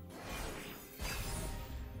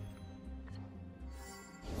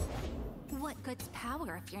 what good's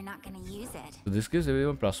power if you're not gonna use it. So this gives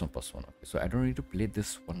everyone +1/+1. Okay, so I don't need to play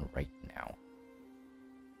this one right now.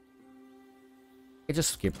 I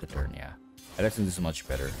just skip the turn, yeah. I think this is much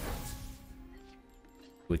better.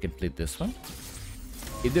 We can play this one.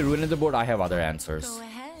 If they ruin the board, I have other answers. Go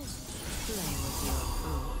ahead. Play with your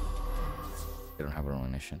food. They don't have a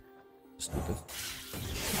ruination. Just do this.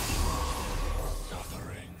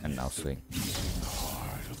 And now swing.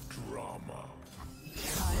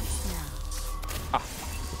 Ah,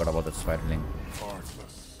 forgot about that spiderling.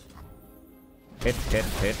 Hit.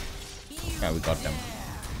 Yeah, we got them.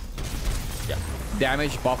 Yeah,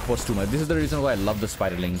 damage buff was too much. This is the reason why I love the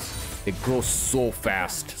spiderlings. They grow so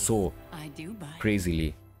fast, so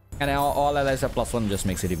crazily. And all allies have +1 just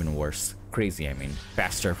makes it even worse. Crazy, I mean.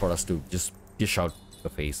 Faster for us to just dish out the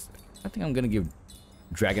face. I think I'm gonna give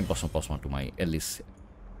Dragon +1/+1 to my Elise.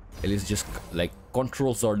 Elise just like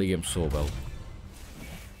controls all the game so well.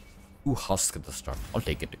 2 Husk at the start. I'll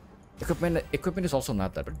take it. Equipment is also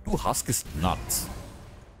not that, but 2 Husk is nuts.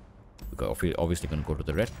 Because obviously gonna go to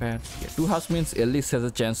the red pad. Yeah, 2 Husk means Elise has a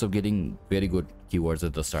chance of getting very good keywords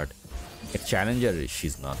at the start. A challenger,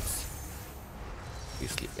 she's nuts.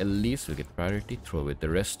 Obviously, Elise will get priority. Throw away the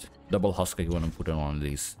rest. Double Husk you wanna put on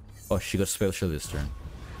Elise. Oh, she got spell shield this turn.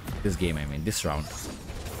 This game, I mean, this round.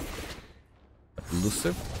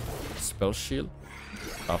 Elusive, spell shield.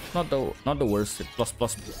 Not the worst. It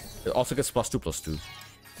also gets +2/+2.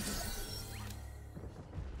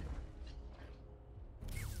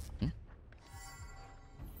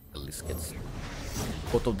 At least gets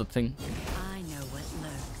both of the thing. I know what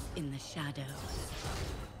lurks in the shadows.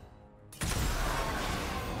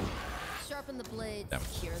 Sharpen the blade, Damn.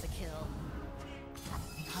 secure the kill.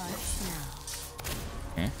 Hearts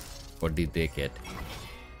now. What did they get?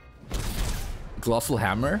 Colossal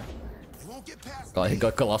Hammer? Oh, he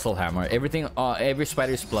got Colossal Hammer. Everything, every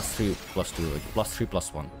spider is +3/+2, like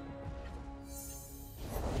 +3/+1.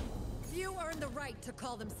 Few earn the right to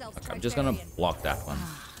call themselves Okay, I'm just gonna Trifarian. block that one.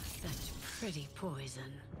 Such pretty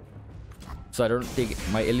poison. So I don't take,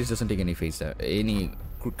 my Elise doesn't take any any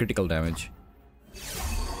critical damage.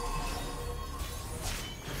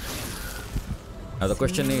 Now the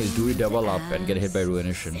question is, do we double up and get hit by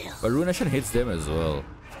Ruination? But Ruination hits them as well.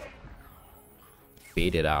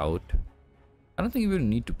 Bait it out. I don't think we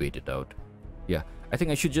need to bait it out. Yeah, I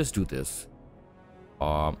think I should just do this.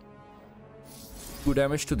 2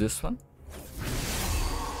 damage to this one.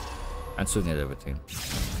 And swing at everything.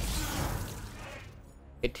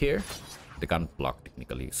 Hit here. They can't block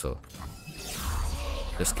technically, so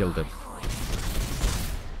just kill them.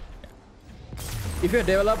 If you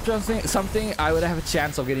developed something, I would have a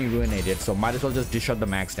chance of getting ruinated, so might as well just dish out the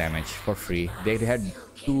max damage for free. They had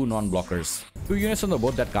 2 non-blockers. 2 units on the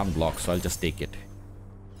board that can't block, so I'll just take it.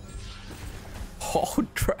 Oh,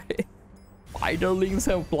 try. Spiderlings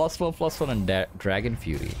have +1/+1 and Dragon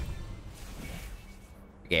Fury.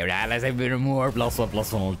 Okay, realize I've been more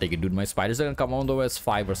 +1/+1. I'll take it, dude. My spiders are gonna come on though as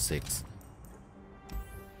 5 or 6.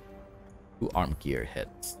 2 arm gear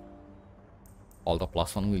heads. All the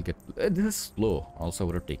 +1 will get. This is slow. Also,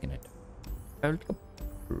 would have taken it. I'll take a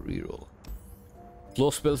reroll. Slow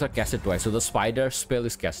spells are casted twice, so the spider spell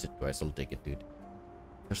is casted twice. I'll take it, dude.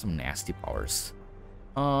 There's some nasty powers.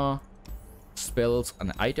 Spells,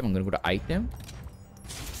 an item. I'm gonna go to item.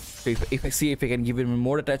 So if I see if I can give him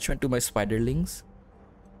more attachment to my spiderlings.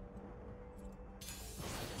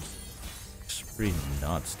 It's pretty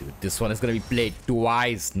nuts, dude. This one is gonna be played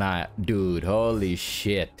twice, nah, dude. Holy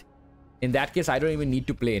shit. In that case, I don't even need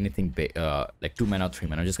to play anything big, like 2 mana or 3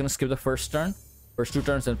 mana. I'm just gonna skip the first turn, first 2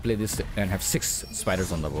 turns, and play this and have 6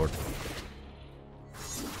 spiders on the board.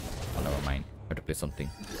 Oh, never mind. I have to play something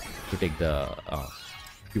to take the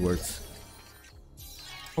keywords.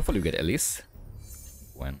 Hopefully, we get Elise.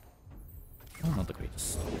 When? Oh, not the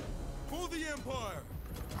greatest. For the Empire.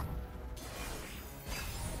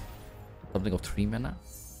 Something of 3 mana.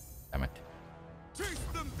 Damn it. Chase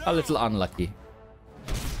them down. A little unlucky.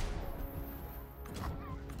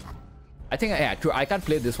 I think, yeah, true. I can't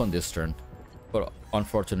play this one this turn for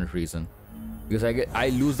unfortunate reason, because I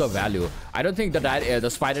lose the value. I don't think the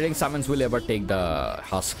spiderling summons will ever take the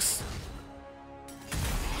husks.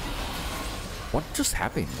 What just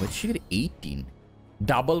happened? When she got 18,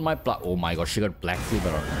 double my oh my god, she got black silver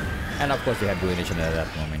on her, and of course they had ruination at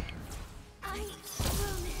that moment.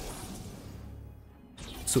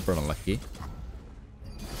 Super unlucky.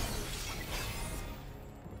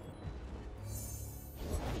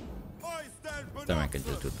 Then I can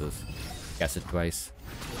just do this. Cast it twice.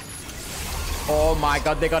 Oh my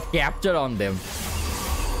god, they got captured on them.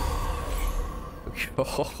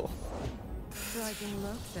 Striking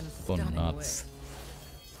looks and So stunning nuts.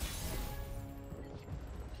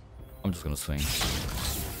 I'm just gonna swing.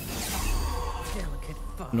 Delicate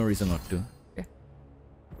foe. No reason not to. Yeah.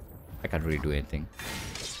 I can't really do anything.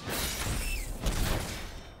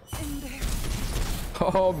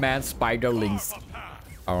 Oh man, spiderlings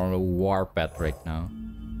are on a war path right now.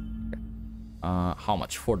 Okay. How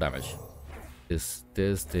much? 4 damage. This.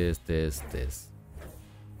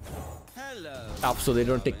 Hello. Up so they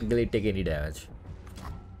don't technically take any damage.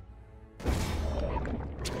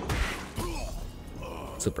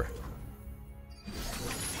 Super.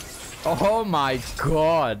 Oh my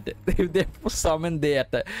god! If they summon they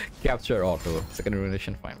at the capture auto. Second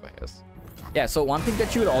ruination, fine by us. Yeah, so one thing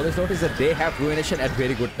that you will always notice is that they have ruination at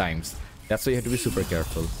very good times. That's why you have to be super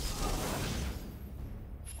careful.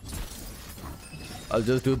 I'll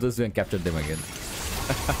just do this and capture them again.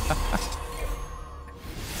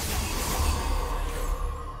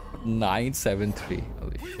 Nine, 7, 3.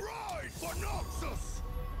 Holy shit.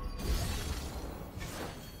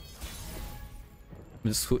 I'm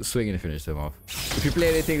just swinging to finish them off. If you play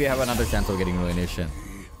anything, they have another chance of getting ruination.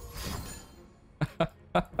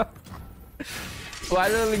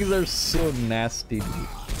 Spiderlings are so nasty, dude.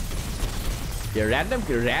 Yeah, random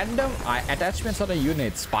attachments on a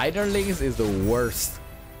unit. Spiderlings is the worst.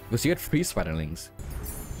 Because you get free spiderlings.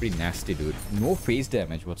 Pretty nasty, dude. No phase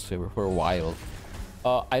damage whatsoever for a while.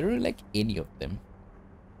 I don't really like any of them.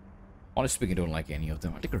 Honestly speaking, I don't like any of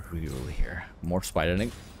them. I take a reroll here. More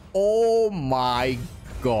spiderling. Oh my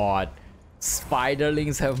god.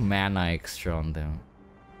 Spiderlings have mana extra on them.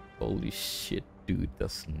 Holy shit, dude.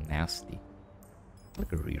 That's nasty.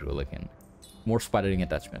 Like a reroll again. More spidering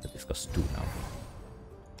attachment. This costs 2 now.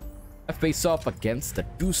 I face off against the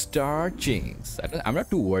 2-star Jinx. I'm not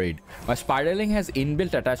too worried. My spiderling has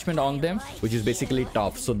inbuilt attachment on them, which is basically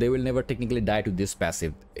tough, so they will never technically die to this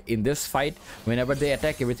passive. In this fight, whenever they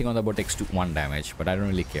attack, everything on the board takes 1 damage, but I don't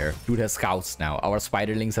really care. Dude has scouts now. Our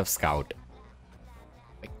spiderlings have scout.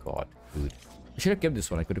 Oh my god, dude. I should have kept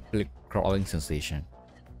this one. I could have played crawling sensation.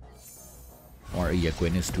 Or yeah,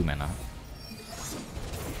 Gwen is 2 mana.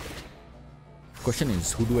 Question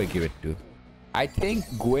is, who do I give it to? I think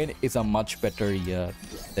Gwen is a much better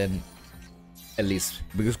than Elise,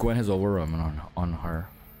 because Gwen has overwhelm on her.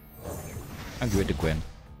 I'll give it to Gwen.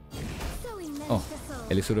 Oh,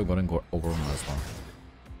 Elise would have gotten overwhelm as well.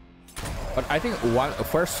 But I think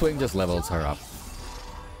first swing just levels her up.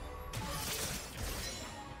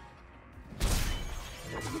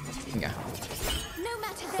 Yeah.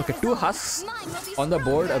 Okay, 2 husks on the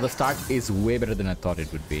board at the start is way better than I thought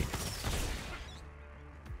it would be.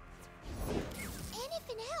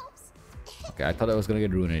 Okay, I thought I was gonna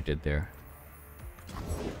get ruinated there.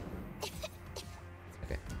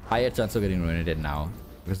 Okay, higher chance of getting ruinated now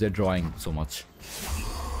because they're drawing so much.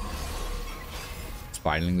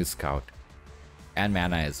 Spiraling with Scout and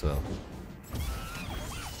mana as well.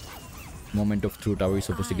 Moment of truth. Are we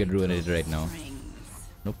supposed to get ruinated right now?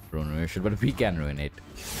 Nope, ruination, but we can ruinate.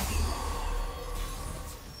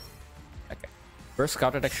 Okay, first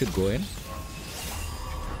Scout attack should go in.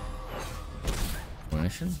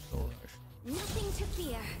 Ruination. Oh. Nothing to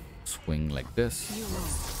fear. Swing like this. You won't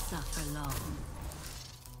suffer long.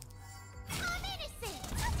 I'm innocent.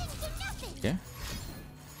 Nothing to nothing. Yeah.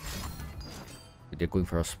 They're going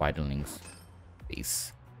for our spiderlings.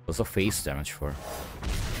 Face. What's the face damage for?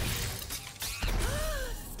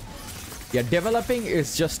 Yeah, developing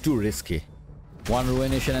is just too risky. 1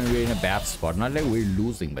 ruination and we're in a bad spot. Not like we're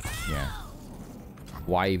losing, but yeah.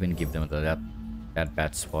 Why even give them that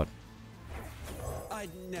bad spot? I'd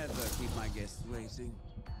never keep my guests waiting.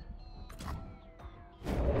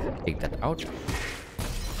 Take that out.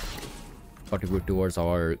 Contribute towards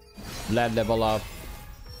our land level up,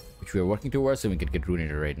 which we are working towards, so we can get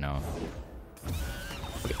ruinated right now.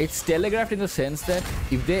 Okay, it's telegraphed in the sense that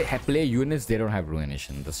if they play units, they don't have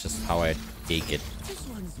ruination. That's just how I take it. This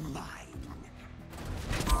one's mine.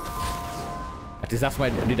 At least that's my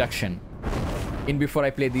deduction. In before I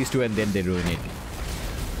play these 2 and then they ruinate.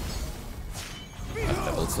 That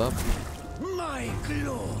levels up. My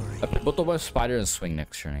glory. I put both of my spider and swing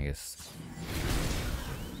next turn, I guess.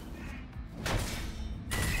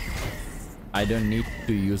 I don't need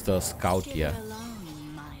to use the scout yet.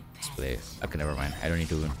 Let's play. Okay, never mind. I don't need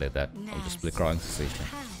to even play that. I'll just play crawling sensation.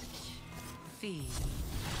 Feed.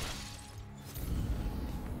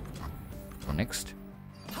 Go next.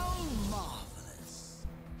 How marvelous.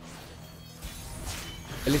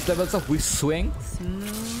 Elise levels up. We swing.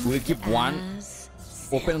 We'll keep 1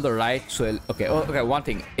 open on the right. So okay. Oh, okay. One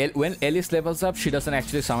thing. When Elise levels up, she doesn't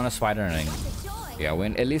actually summon a spiderling. Yeah.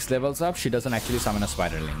 When Elise levels up, she doesn't actually summon a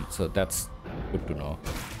spiderling. So that's good to know.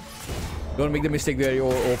 Don't make the mistake where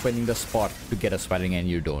you're opening the spot to get a spiderling and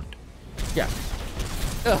you don't. Yeah.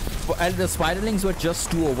 And the spiderlings were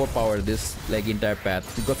just too overpowered this like entire path.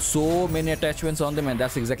 You got so many attachments on them, and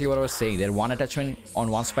that's exactly what I was saying. That one attachment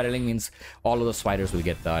on one spiderling means all of the spiders will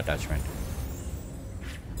get the attachment.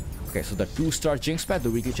 Okay, so the 2-star Jinx path,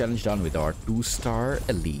 the weekly challenge done with our 2-star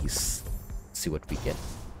Elise. Let's see what we get.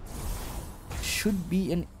 Should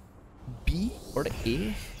be an B or an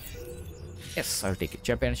A. Yes, I'll take it.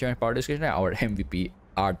 Champion power description. Our MVP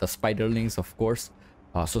are the spiderlings, of course.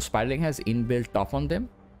 So spiderling has inbuilt top on them,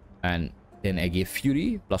 and then I gave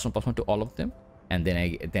Fury +1/+1 to all of them, and then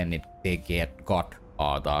they got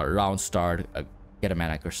the round start, get a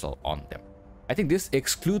mana crystal on them. I think this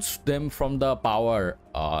excludes them from the power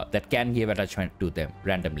that can give attachment to them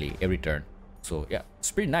randomly every turn. So yeah,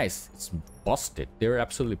 it's pretty nice. It's busted. They're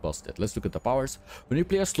absolutely busted. Let's look at the powers. When you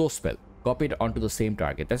play a slow spell, copy it onto the same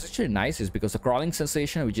target. That's actually nice, is because the crawling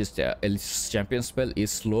sensation, which is the Elise champion spell,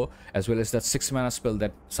 is slow, as well as that 6 mana spell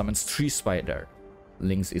that summons 3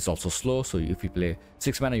 spiderlings is also slow. So if you play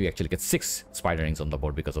 6 mana, you actually get 6 spiderlings on the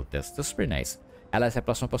board because of this. This is pretty nice. Allies have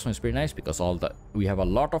 +1/+1 is pretty nice because we have a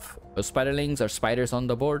lot of spiderlings or spiders on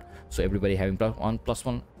the board. So everybody having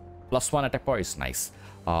 +1/+1 attack power is nice.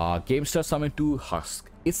 Game start summon 2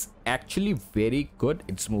 Husk. It's actually very good.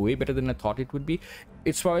 It's way better than I thought it would be.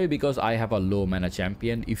 It's probably because I have a low mana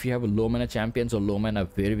champion. If you have a low mana champions or low mana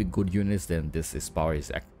very good units, then this power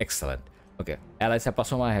is excellent. Okay, allies have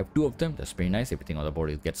 +1. I have 2 of them. That's pretty nice. Everything on the board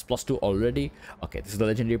it gets +2 already. Okay, this is the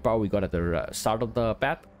legendary power we got at the start of the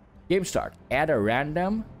path. Game start. Add a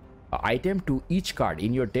random item to each card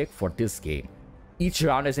in your deck for this game. Each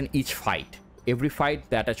round is in each fight. Every fight,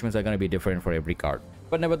 the attachments are going to be different for every card.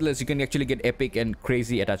 But nevertheless, you can actually get epic and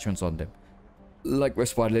crazy attachments on them. Like where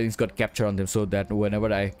spiderlings got capture on them, so that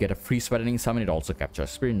whenever I get a free spiderling summon, it also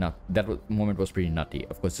captures. Pretty nut. That moment was pretty nutty.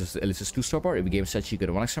 Of course, this is Elise's 2-star power. Every game starts, you get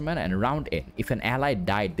 1 extra mana, and round in, if an ally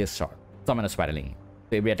died this turn, summon a spiderling.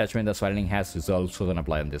 So every attachment the spiderling has is also gonna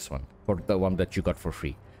apply on this one, for the one that you got for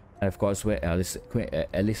free. And of course, when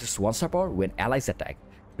Elise's 1-star power, when allies attack,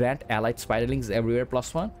 grant allied spiderlings everywhere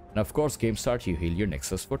 +1. And of course, game start, you heal your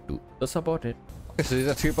Nexus for 2. That's about it. Okay, so this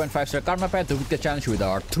is a 3.5-star karma path to the challenge with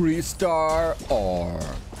our 3-star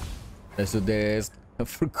Ornn. Let's do this. I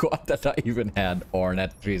forgot that I even had Ornn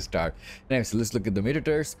at 3-star. Anyway, so let's look at the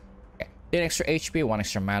Minotaurs. Okay. 10 extra HP, 1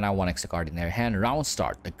 extra mana, 1 extra card in their hand. Round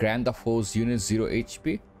start. Grant the foe's units 0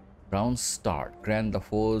 HP. Round start. Grant the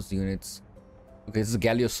foe's units. Okay, this is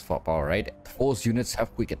Gallios power, right? Foe's units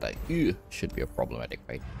have quick attack. Ew, should be a problematic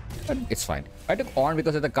fight, but it's fine. I took Ornn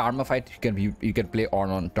because at the karma fight you can play Ornn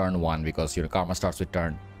on turn 1 because your karma starts with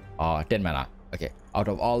turn 10 mana. Okay, out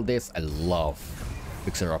of all this, I love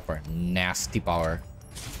Fixer Upper. Nasty power.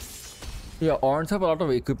 Yeah, Ornns have a lot of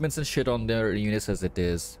equipments and shit on their units as it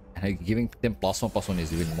is, and giving them +1/+1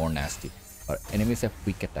 is even more nasty. Our enemies have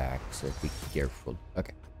quick attack, so be careful.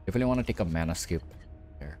 Okay, definitely want to take a mana skip.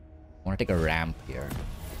 I want to take a ramp here.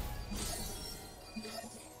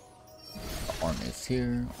 Ornn is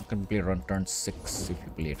here. I can play run turn 6 if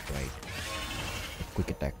you play it right. Quick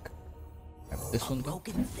attack. Have this one though.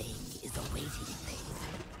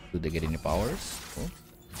 Do they get any powers? Oh.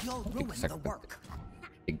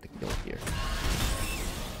 Take the kill here.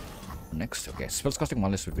 Next, okay. Spells costing 1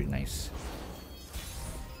 less would be nice.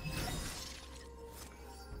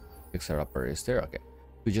 Fixer Upper is there. Okay.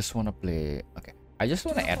 We just want to play. Okay. I just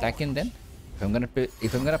want to attack in then. If I'm gonna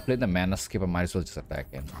play the mana skip, I might as well just attack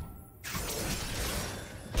in.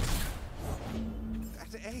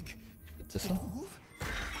 That egg. It's this one.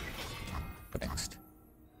 What next?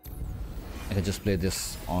 I can just play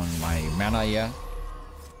this on my mana, yeah.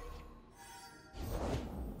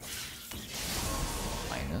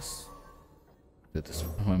 Minus. Do this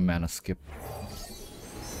on my mana skip.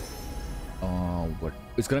 What?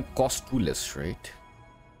 It's gonna cost 2 less, right?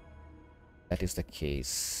 That is the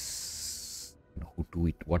case. What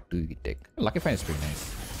do we take? Lucky Find is pretty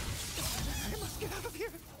nice. I must get out of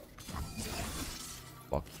here.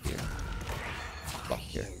 Block here. Block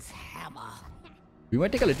here. We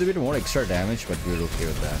might take a little bit more extra damage, but we're okay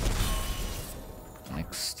with that.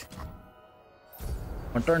 Next.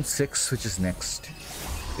 On turn 6, which is next,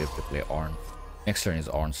 we have to play Ornn. Next turn is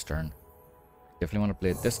Ornn's turn. Definitely want to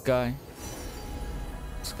play this guy.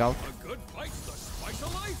 Scout. A good fight's the spice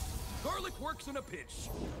of life. Garlic works in a pinch.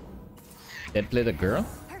 Then play the girl.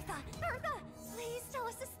 Bertha, please tell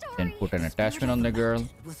us a story. Then put an attachment on the girl.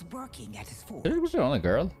 Was working at his full. Did I put it on the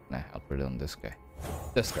girl? Nah, I'll put it on this guy.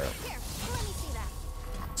 This girl. Here, let me see that.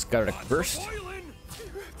 Scout attack first. Boiling.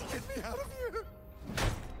 Get me out of here.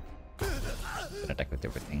 Attack with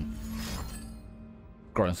everything.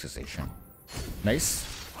 Crawling cessation. Nice.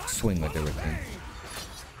 Swing with everything.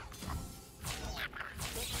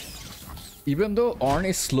 Even though Ornn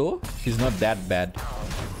is slow, he's not that bad.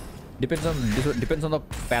 Depends on the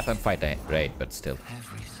path and fight, right? But still.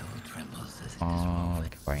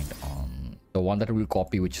 Let's find the one that we'll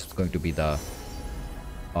copy, which is going to be the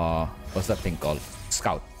what's that thing called?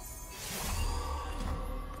 Scout.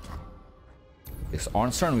 This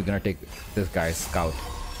Ornn's turn, we're gonna take this guy's Scout.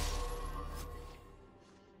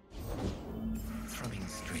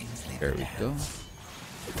 There we go.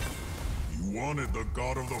 You wanted the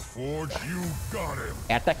god of the forge, you got him.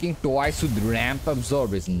 Attacking twice with ramp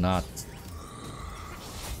absorb is nuts.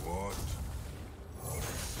 What?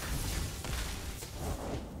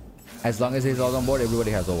 As long as he's all on board,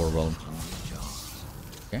 everybody has overwhelm.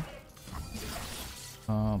 Okay.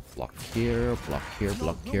 Block here, block here,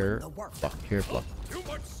 block here, block here, block. Too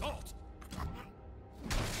much salt.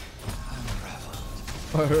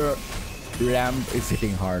 Ramp is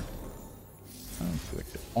hitting hard. Give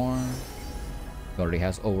it to Ornn. He already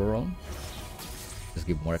has overwhelm. Just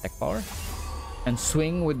give more attack power. And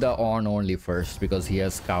swing with the Ornn only first because he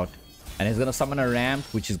has Scout. And he's gonna summon a ramp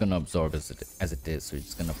which is gonna absorb as it is. So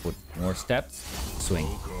he's gonna put more steps. Swing.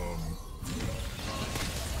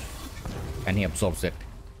 And he absorbs it.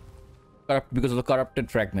 Because of the Corrupted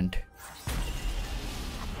Fragment.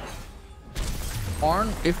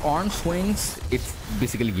 If Ornn swings, it's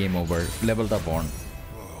basically game over. Leveled up Ornn.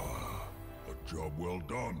 Job well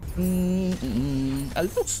done. A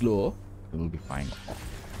little slow. It will be fine.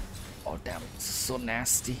 Oh damn, it's so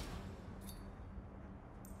nasty.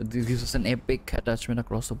 But this gives us an epic attachment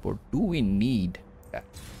across the board. Do we need that?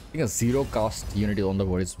 I think a zero cost unity on the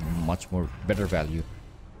board is much more better value.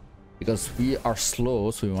 Because we are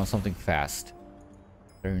slow, so we want something fast.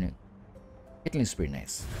 Caitlyn is pretty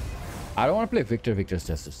nice. I don't want to play Victor. Victor's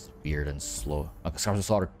just weird and slow. Scars of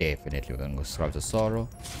Sorrow, definitely. We're gonna go Scars of Sorrow.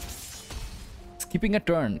 Skipping a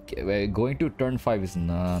turn, going to turn 5 is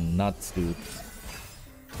nuts, dude.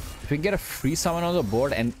 If we get a free summon on the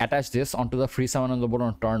board and attach this onto the free summon on the board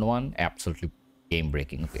on turn 1, absolutely game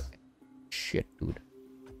breaking. Okay. Shit, dude.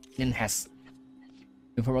 Jhin has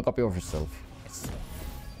inform a copy of herself. Yes.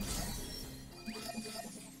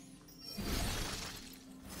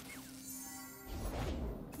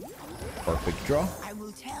 Perfect draw. I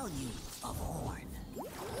will tell you of Ornn.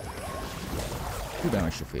 2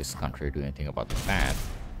 damage to face, can't really do anything about that.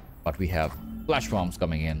 But we have flash bombs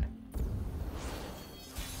coming in.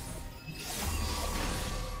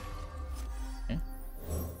 Okay.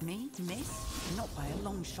 Me to miss? Not by a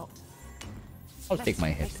long shot. I'll take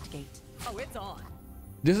my hit. Oh, it's on.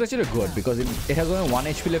 This is actually good because it has only 1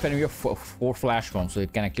 HP left and we have 4 flash bombs, so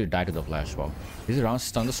it can actually die to the flash bomb. Is it round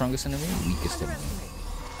stun the strongest enemy? Weakest enemy.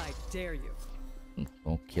 I dare you.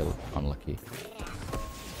 No kill, unlucky.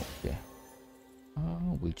 Okay.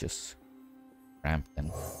 We'll just ramp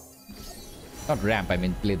then. Not ramp, I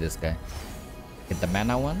mean play this guy. Get the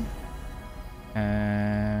mana one.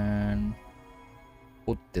 And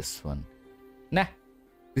put this one. Nah.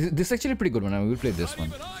 This is actually a pretty good one. I will play this one.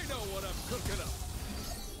 Even I know what I'm cooking up.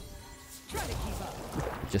 Try to keep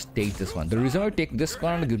up. Just take this one. The reason I take this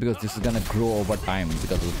one is because this is gonna grow over time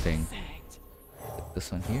because of the thing. Put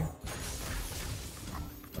this one here.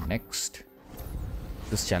 Next.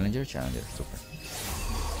 This challenger, super.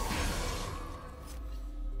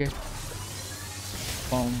 Okay.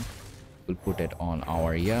 We'll put it on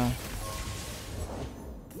our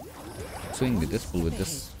swing with this, pull with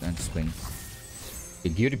this, and swing.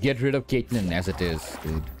 You get rid of Caitlyn as it is,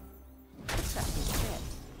 dude.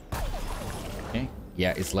 Okay,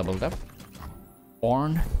 yeah, it's leveled up.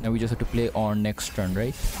 Ornn, now we just have to play Ornn next turn,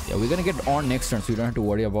 right? Yeah, we're gonna get Ornn next turn, so you don't have to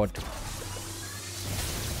worry about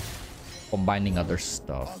combining other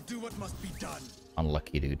stuff. I'll do what must be done.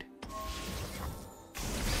 Unlucky, dude.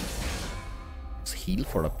 Let's heal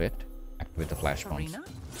for a bit. Activate the flash bombs.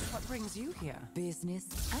 What brings you here? Business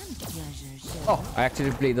and pleasure. Oh, I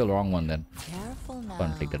actually played the wrong one then. Careful now.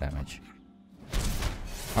 Can't take the damage.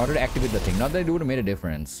 I wanted to activate the thing. Not that it would have made a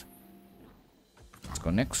difference. Let's go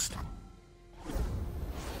next.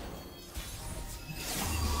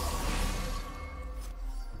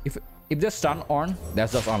 If they stun Ornn,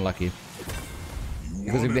 that's just unlucky.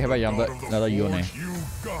 Because if they have another Yone. You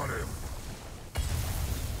got him.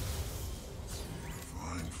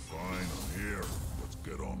 Fine, I'm here. Let's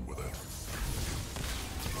get on with it.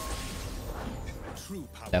 True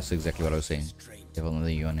power. That's exactly what I was saying. They have another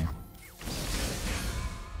Yone.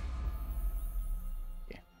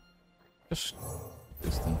 Yeah. Just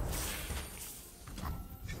this thing.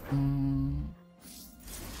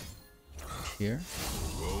 Here.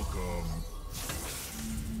 Welcome.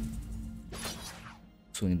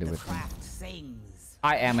 Swing the weapon. Craft sings.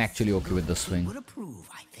 I am actually okay with the swing. Would approve,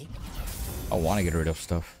 I think. I want to get rid of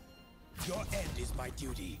stuff. Your end is my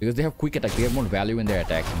duty. Because they have quick attack, they have more value when they're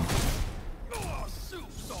attacking.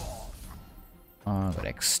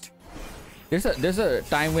 Next. There's a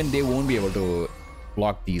time when they won't be able to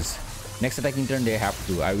block these. Next attacking turn they have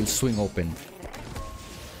to. I will swing open.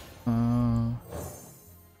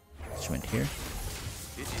 Which went here.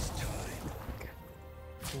 It is time.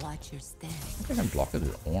 Watch your step. I think I'm blocked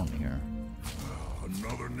with Ornn here.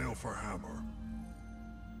 Another nail for hammer.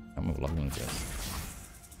 I'm blocking with this.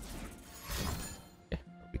 Yeah,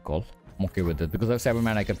 we call. I'm okay with it. Because I have 7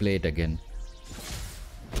 mana, I can play it again.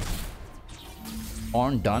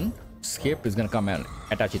 Ornn done. Skip is gonna come and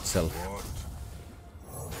attach itself.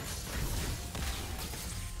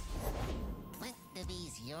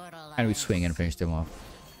 And we swing and finish them off.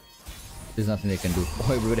 There's nothing they can do.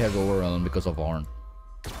 Oh, everybody has overwhelm because of Ornn.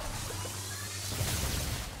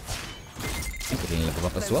 Getting level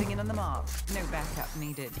up as well. Closing in on the mark. No backup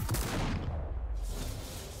needed.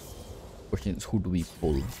 Question is, who do we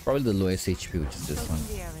pull? Probably the lowest HP, which is this one.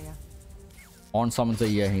 The area. Ornn summons a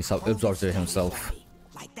year, he absorbs it himself.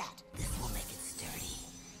 Like that. This will make it sturdy.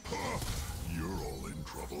 You're all in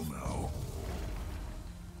trouble now.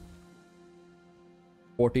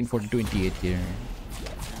 14, 40, 28 here.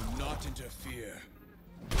 Do not interfere.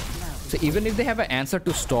 So even if they have an answer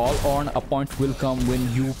to stall on, a point will come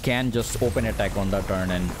when you can just open attack on that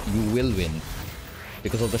turn and you will win.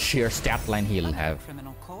 Because of the sheer stat line he'll have.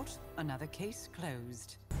 Criminal court. Another case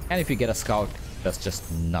closed. And if you get a scout, that's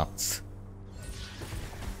just nuts.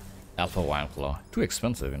 Alpha Wildclaw. Too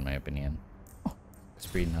expensive in my opinion. Oh, it's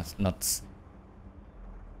pretty nuts.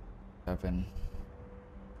 7.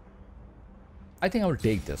 I think I will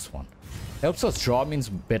take this one. Helps us draw means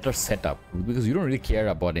better setup. Because you don't really care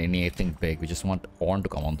about anything big. We just want Ornn to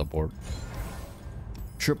come on the board.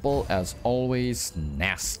 Triple as always.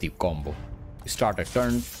 Nasty combo. We start a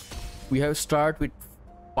turn. We have start with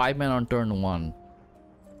 5 men on turn 1.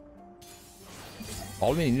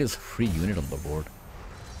 All we need is a free unit on the board.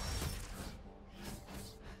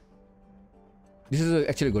 This is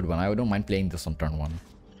actually a good one. I don't mind playing this on turn 1.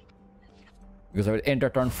 Because I will enter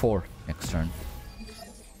turn 4 next turn.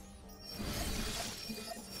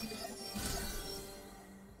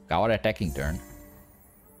 Our attacking turn.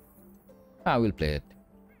 I will play it.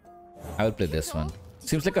 I will play this one.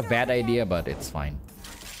 Seems like a bad idea, but it's fine.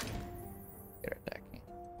 They're attacking.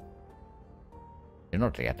 They're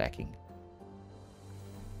not re-attacking.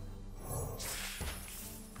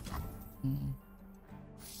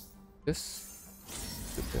 This.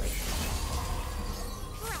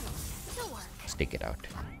 Let's take it out.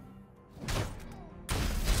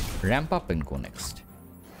 Ramp up and go next.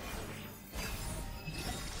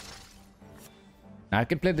 Now I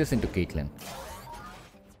can play this into Caitlyn.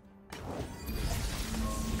 I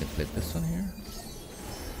can play this one here.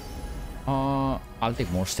 I'll take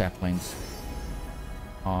more stat points.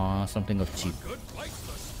 Something of cheap. Good place,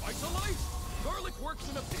 the spice of life. Garlic works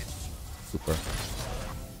in a pinch. Super.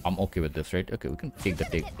 I'm okay with this, right? Okay, we can take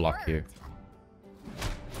the block here.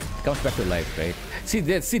 It comes back to life, right? See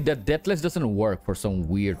that Deathless doesn't work for some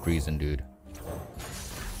weird reason, dude.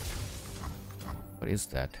 What is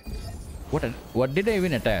that? What did I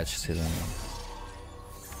even attach?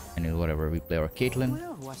 And whatever, we play our Caitlyn.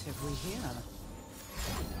 Well, what have we here?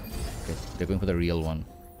 Okay, they're going for the real one.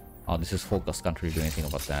 Oh, this is focus. Can't really do anything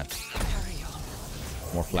about that.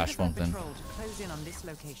 More flash bombs then. Close in on this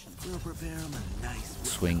location. We'll prepare him a nice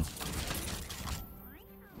Swing.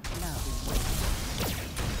 Now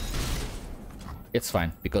It's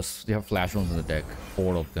fine because they have flash bombs on the deck.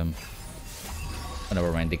 4 of them. Oh,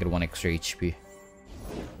 never mind, they get 1 extra HP.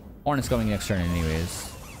 Ornn is coming next turn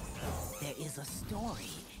anyways. there is a story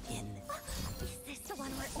in. Is this the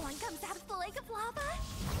one where Ornn comes out of the lake of lava?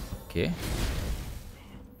 Okay.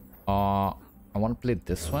 I want to play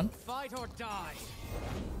this one. Fight or die.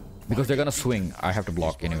 Because they're gonna swing. I have to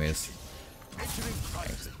block anyways.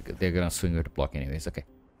 They're gonna swing to block anyways. Okay.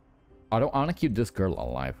 I want to keep this girl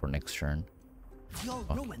alive for next turn. You'll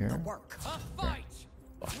ruin here. the work. A fight.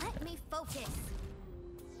 Let me focus.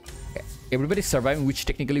 Okay. Everybody's surviving, which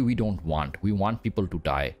technically we don't want. We want people to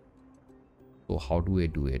die. So how do I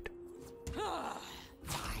do it?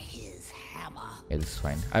 By his hammer. Yeah, this is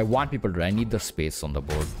fine. I want people to die. I need the space on the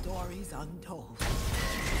board. Stories untold.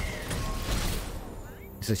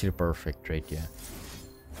 This is actually perfect, right? Yeah.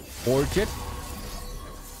 Forge it.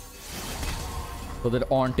 So that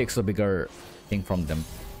Ornn takes a bigger thing from them.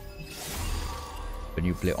 When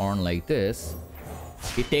you play Ornn like this,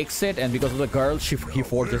 he takes it, and because of the girl, he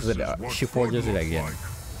forges it. She forges it again.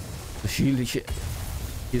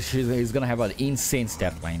 He's gonna have an insane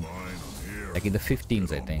stat line, like in the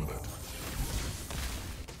 15s, I think.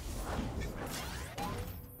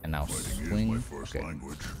 And And now Fighting is my swing. first Okay.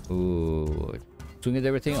 language. Ooh. Swing is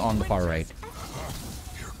everything on the far right.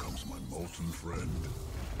 Here comes my molten friend.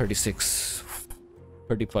 36.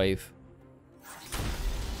 35.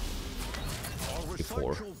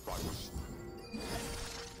 34.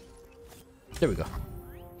 There we go.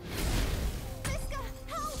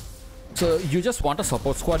 So you just want a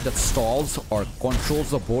support squad that stalls or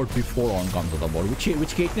controls the board before Ornn comes to the board, which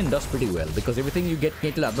Caitlyn does pretty well because everything you get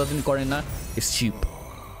Caitlyn other than Corina is cheap,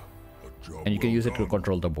 and you can use it to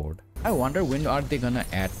control the board. I wonder when are they gonna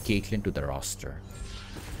add Caitlyn to the roster?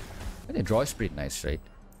 And the draw is pretty nice, right?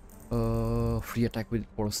 Free attack with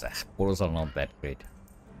Poros. Poros are not that great.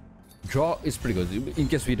 Draw is pretty good in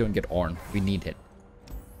case we don't get Ornn. We need it.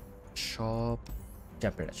 Shop,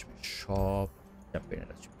 champion attachment. Shop, champion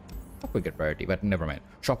attachment. Shop will get priority, but never mind.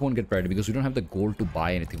 Shop won't get priority because we don't have the gold to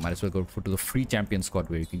buy anything. Might as well go to the free champion squad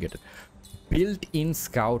where you can get it. Built-in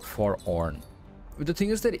scout for Ornn. But the thing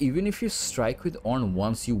is that even if you strike with Ornn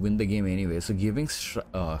once, you win the game anyway. So giving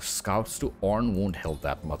scouts to Ornn won't help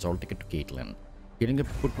that much. I'll take it to Caitlyn. Getting it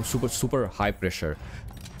put super high pressure.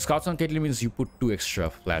 Scouts on Caitlyn means you put 2 extra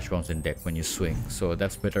flash bombs in deck when you swing, so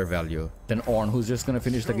that's better value than Ornn, who's just gonna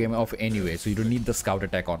finish the game off anyway. So you don't need the scout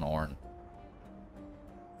attack on Ornn.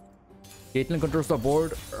 Caitlyn controls the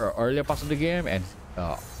board earlier parts of the game, and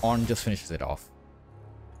Ornn just finishes it off.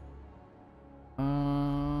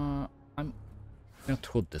 I'm gonna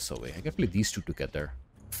throw this away. I can play these two together.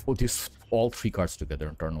 Oh, all 3 cards together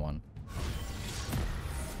on turn 1.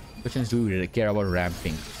 Question is, do we really care about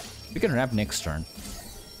ramping? We can ramp next turn.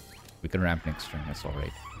 That's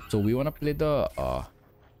alright. So we want to play the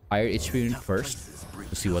higher HP unit first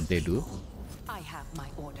to see what they do. I have my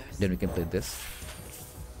orders. Then we can play this.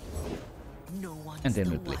 No one And then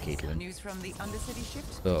is we'll the play wiser. Caitlyn. News from the Undercity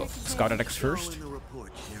shift? So scout attacks first.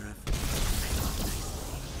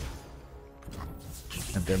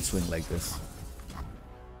 And then swing like this.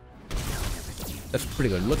 That's pretty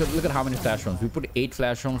good. Look at how many flash rounds. We put 8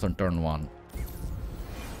 flash rounds on turn 1.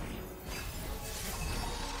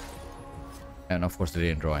 And of course they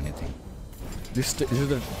didn't draw anything. This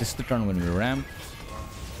is the turn when we ramp.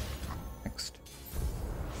 Next.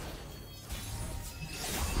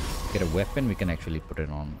 Get a weapon, we can actually put it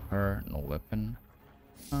on her. No weapon.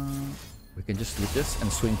 We can just do this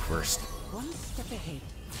and swing first. One step ahead.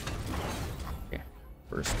 Okay.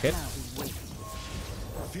 First hit. Now we wait.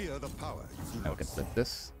 Fear the power. Now we can flip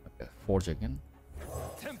this. Okay, forge again.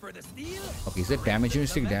 Temper the steel. Okay, is it damage unit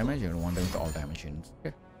stick damage? I don't want them to all damage units.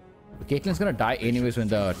 Okay. But Caitlyn's gonna die anyways when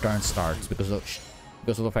the turn starts because of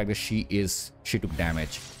the fact that she took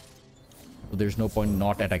damage. So there's no point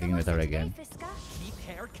not attacking with her again. Keep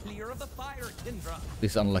hair clear of the fire, Kindra.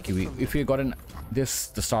 This is unlucky. If we gotten the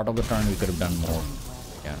start of the turn, we could have done more.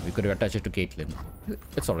 Yeah, we could have attached it to Caitlyn.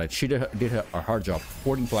 It's alright. She did her job.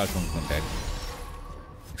 14 flash bombs on deck.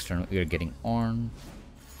 Next turn, we are getting Ornn.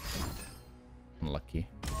 Unlucky.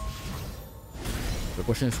 The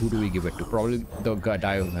question is, who do we give it to? Probably the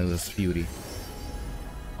guy who has Fury.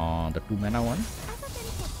 The 2 mana one.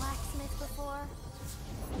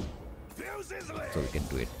 So we can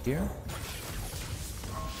do it here.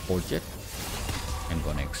 Forge it. And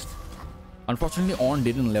go next. Unfortunately, Ornn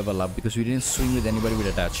didn't level up because we didn't swing with anybody with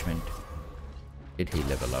attachment. Did he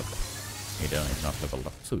level up? He did not level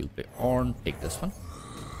up. So we'll play Ornn. Take this one.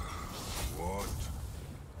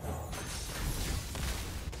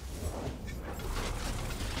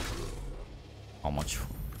 How much?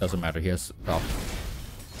 Doesn't matter. He has cup.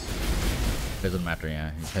 Doesn't matter.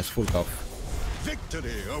 Yeah, he has full cup.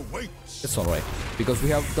 Victory awaits. It's alright because we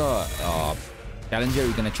have the challenger.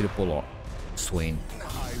 We can actually pull on Swain.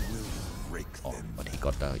 I will break Oh, them. but he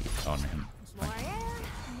got the on him. More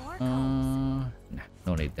air, more Nah,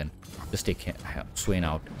 no need then. Just take Swain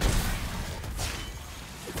out.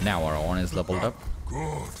 Now our Ornn is leveled up.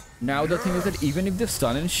 Good. Now the thing is that even if they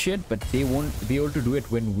stun and shit, but they won't be able to do it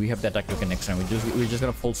when we have the attack token next time. We're just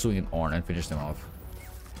gonna full swing in Ornn and finish them off.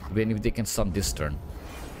 Even if they can stun this turn.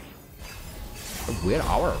 But where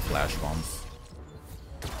are our flash bombs?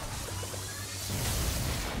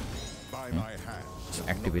 By my hand. Just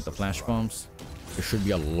activate the flash bombs. There should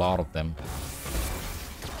be a lot of them.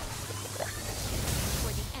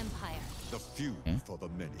 for the Empire. The few for the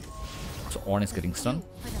many. So Ornn is getting stunned.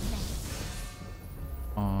 For the many.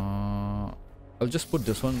 I'll just put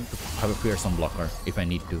this one to have a fearsome blocker if I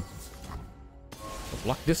need to.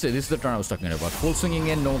 Block this is the turn I was talking about. Full swinging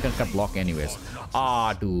in, no one can block anyways.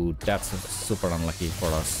 Ah, dude, that's super unlucky for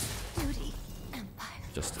us. Duty, Empire.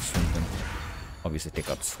 Just to swing them. Obviously, take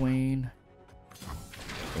out Swain.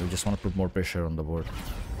 We just want to put more pressure on the board.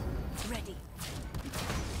 Ready.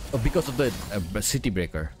 Oh, because of the City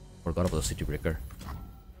Breaker. Forgot about the City Breaker.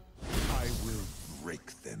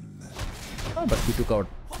 Oh, but we took out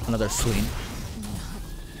another swing.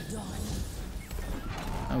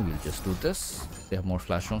 Now we'll just do this. They have more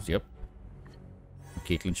flash rounds. Yep.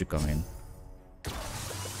 Caitlyn should come in.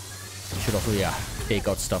 Should also, yeah, take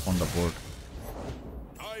out stuff on the board.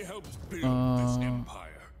 I helped build this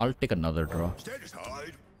empire. I'll take another draw. Stand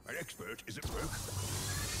aside. An expert is at work.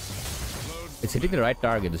 It's hitting the right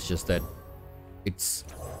target. It's just that it's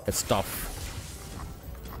tough.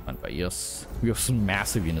 And yes, we have some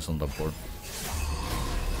massive units on the board.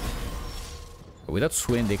 Without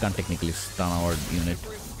Swain, they can't technically stun our unit.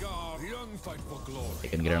 They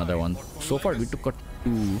can get another one. So far, we took out 2.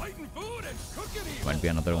 Might be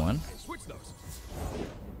another one. Swap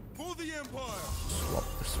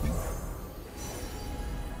this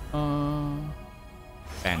one.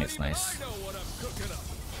 Pan is nice.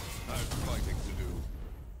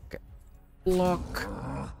 Okay. Block.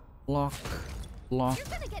 Block. Block.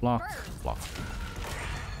 Block. Block.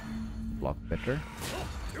 Block better.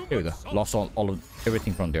 Here we go. Lost all of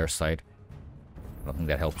everything from their side. I don't think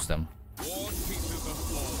that helps them.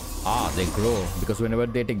 Ah, they grow. Because whenever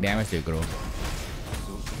they take damage, they grow.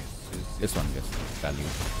 This one gets value.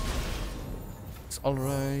 It's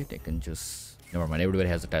alright. I can just... Never mind. Everybody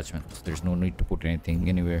has attachments. So there's no need to put anything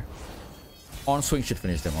anywhere. On swing should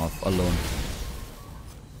finish them off alone.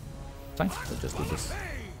 Fine. We'll just do this.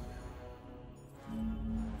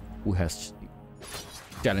 Who has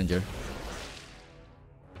Challenger?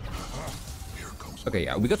 Okay,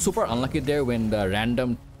 yeah, we got super unlucky there when the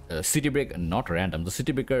random city break, not random, the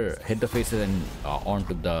city breaker hit the faces and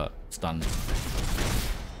onto the stun.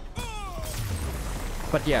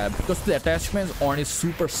 But yeah, because of the attachments, Ornn is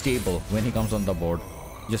super stable when he comes on the board.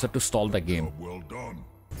 You just have to stall the game. Well done.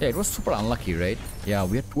 Yeah, it was super unlucky, right? Yeah,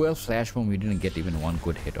 we had 12 flash bomb, we didn't get even one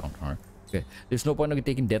good hit on her. Okay, there's no point of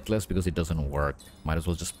taking Deathless because it doesn't work. Might as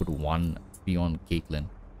well just put one beyond Caitlyn.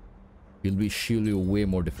 He'll be surely way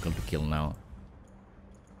more difficult to kill now.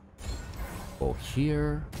 Go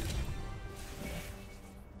here.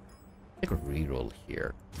 Take a reroll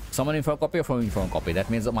here. Summon inform copy or from inform copy.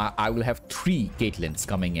 That means I will have 3 Caitlyns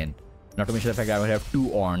coming in. Not to mention the fact that I will have 2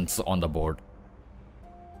 Ornns on the board.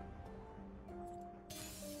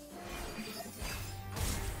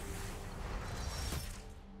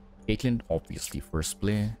 Caitlyn, obviously, first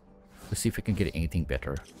play. Let's see if we can get anything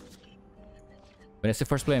better. When I say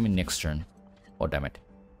first play, I mean next turn. Oh, damn it.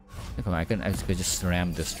 I can just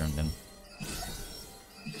ram this turn then.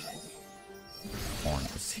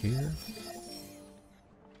 Ornn is here.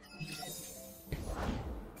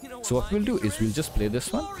 So what we'll do is we'll just play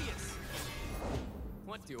this one.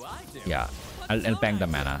 Yeah, I'll bang the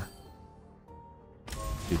mana.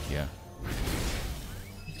 Dude, yeah.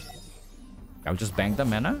 I'll just bang the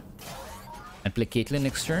mana and play Caitlyn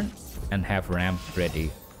next turn and have ramp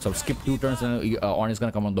ready. So skip 2 turns and Ornn is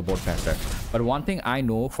gonna come on the board faster. But one thing I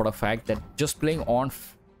know for a fact that just playing Ornn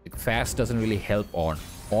fast doesn't really help Ornn.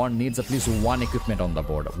 Ornn needs at least 1 equipment on the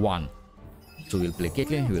board. 1. So we'll play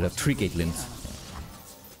Caitlyn. We'll have 3 Caitlyns.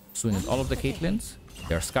 Swing at all of the Caitlyns.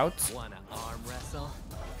 They're scouts.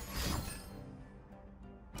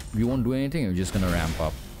 We won't do anything. We're just gonna ramp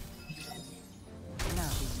up.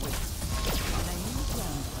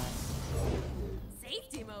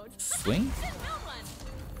 Swing.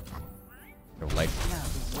 Like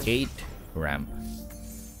 8 ramp.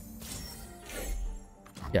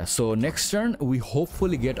 Yeah, so next turn we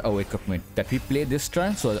hopefully get our equipment that we play this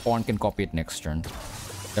turn so that Ornn can copy it next turn.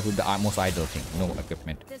 That would be the most ideal thing. No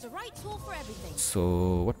equipment. There's a right tool for everything.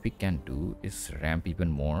 So what we can do is ramp even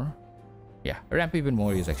more. Yeah, ramp even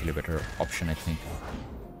more is actually a better option, I think.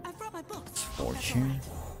 I've brought my books. Fortune.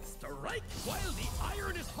 Strike while the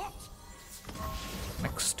iron is hot.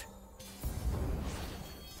 Next.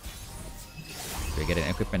 We get an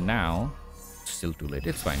equipment now. Still too late.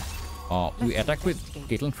 It's fine. We attack with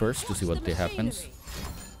Caitlyn first to see what happens.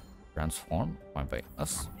 Transform. Fine by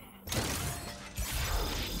us.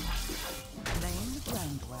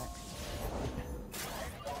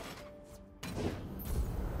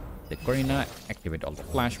 The Corina, activate all the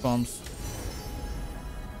flash bombs.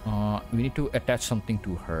 We need to attach something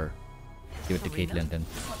to her. Give it to Caitlyn then.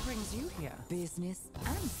 What brings you here? Business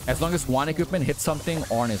and As long as 1 equipment hits something,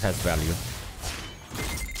 Ornn has value.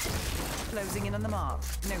 closing in on the mark.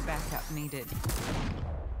 No backup needed.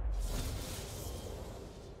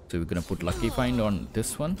 So we're gonna put Lucky Find on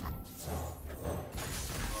this one.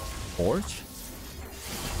 Forge.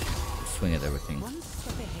 Swing at everything. One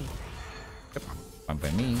step ahead. Yep. Fine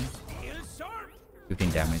by me.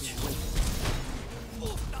 15 damage.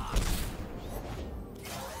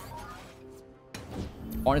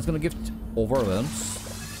 Ornn is gonna give overwhelms.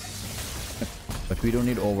 But we don't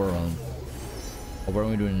need overwhelm.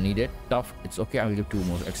 Overwhelm, we don't need it. Tough, it's okay. I will give 2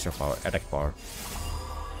 more extra power, attack power.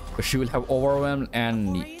 But she will have overwhelm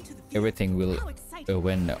and everything will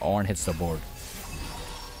when Ornn hits the board.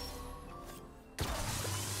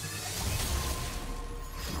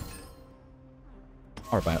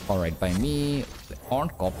 Alright, by me.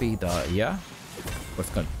 Ornn copy the what's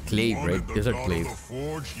called clave, right? Desert clave.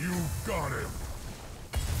 Forge, you got it.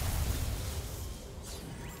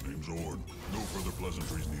 Name's Ornn. No further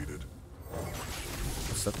pleasantries needed.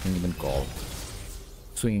 What's that thing even called?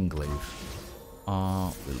 Swinging glaive.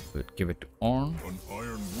 We'll give it to Ornn. An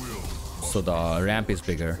iron will. So the ramp is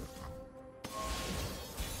bigger.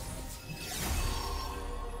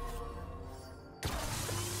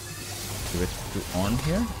 Give it to Ornn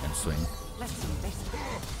here and swing.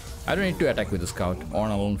 I don't need to attack with the scout.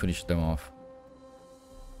 Ornn alone finish them off.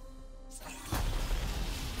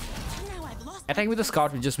 Attack with the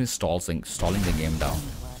scout will just mean stalling the game down.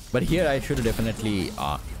 But here I should definitely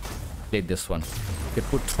play this one. They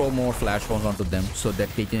throw more flash bombs onto them so that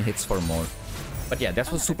Caitlyn hits for more. But yeah,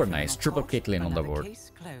 that was super nice. Triple Caitlyn on the board.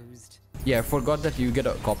 Yeah, I forgot that you get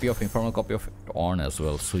a informal copy of Ornn as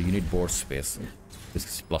well. So you need board space. This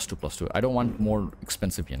is +2/+2. I don't want more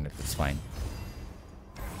expensive unit. It's fine.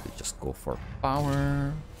 We just go for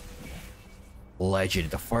power. Legend.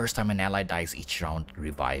 The first time an ally dies each round,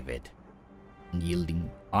 revive it.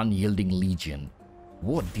 Unyielding Legion.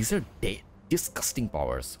 What? These are disgusting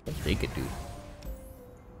powers. I'll take it, dude.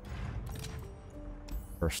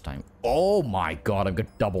 First time. Oh my god, I've got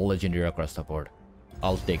double legendary across the board.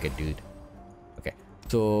 I'll take it, dude. Okay,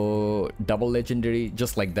 so double legendary,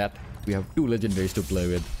 just like that. We have 2 legendaries to play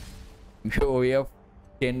with. We have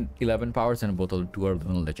 10, 11 powers and both of 2 are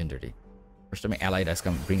legendary. First time an ally dies,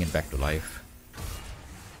 come bring it back to life.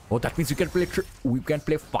 Oh, that means we can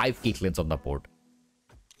play 5 Caitlyns on the board.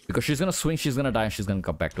 Because she's gonna swing, she's gonna die, and she's gonna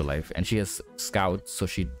come back to life. And she has scouts, so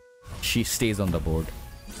she stays on the board.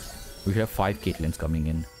 We have 5 Caitlyns coming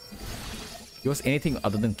in. Give us anything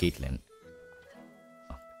other than Caitlyn.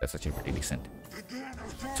 Oh, that's actually pretty decent.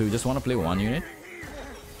 So we just want to play 1 unit.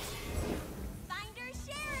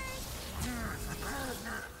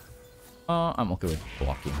 I'm okay with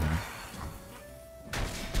blocking here.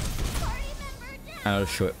 I'll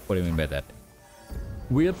show what do you mean by that.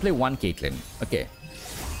 We'll play 1 Caitlyn. Okay.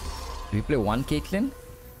 If we play 1 Caitlyn,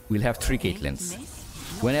 we'll have 3 Caitlyns.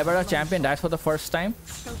 Whenever a champion dies for the first time,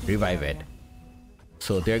 revive it.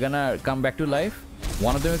 So they're gonna come back to life.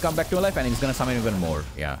 One of them will come back to life and he's gonna summon even more.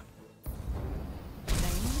 Yeah.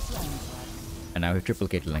 And now we triple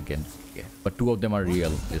Caitlyn again. Okay. But 2 of them are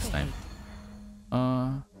real this time.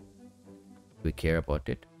 Do we care about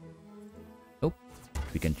it? Nope.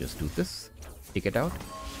 We can just do this. Take it out.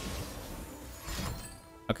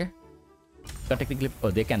 Okay. So technically,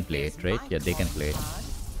 oh, they can play it, right? Yeah, they can play it.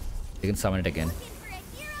 They can summon it again.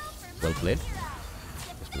 Well played.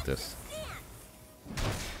 Let's do this.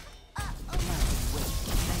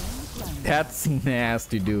 That's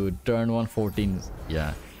nasty, dude. Turn 114.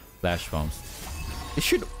 Yeah. Flash bombs. It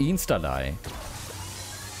should insta die.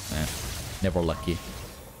 Never lucky.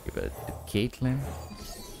 Give it to Caitlyn.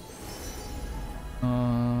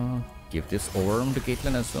 Give this overwhelm to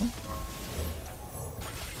Caitlyn as well.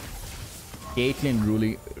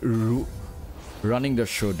 Caitlyn running the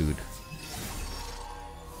show, dude.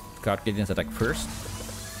 Card Caitlyn's attack first.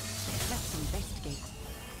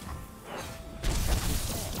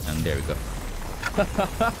 And there we go.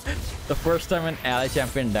 The first time an ally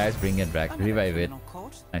champion dies, bring it back. Revive it.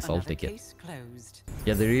 Nice, I'll take it.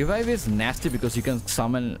 Yeah, the revive is nasty because you can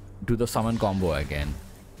do the summon combo again.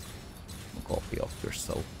 Copy of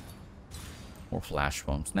yourself. More flash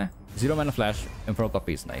bombs. Nah. 0 mana flash. Infernal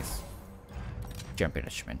copy is nice. Champion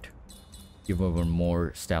enrichment. Give over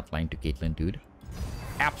more stat line to Caitlyn, dude.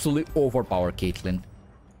 Absolutely overpower Caitlyn.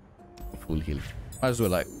 Full heal. As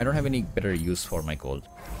well, I don't have any better use for my gold.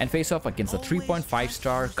 And face off against a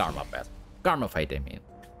 3.5-star Karma path. Karma fight, I mean.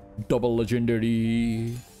 Double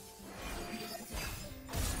legendary.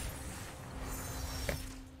 Okay.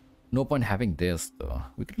 No point having this though.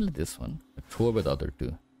 We can let this one. Throw away the other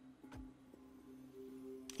 2.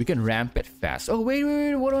 We can ramp it fast. Oh,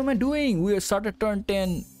 wait, what am I doing? We started turn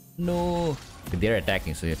 10. No. They're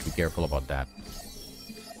attacking, so you have to be careful about that.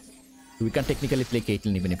 We can technically play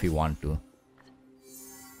Caitlyn even if we want to.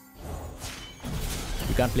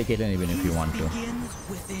 We can't play Caitlyn even if we want to.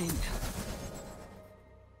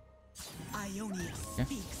 Yeah.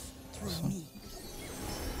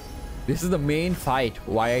 This is the main fight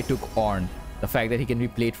why I took Ornn. The fact that he can be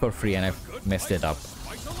played for free and I've messed it up.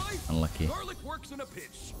 Unlucky.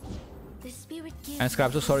 And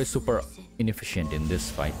Scrapsosaur is super inefficient in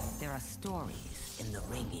this fight. There are stories in the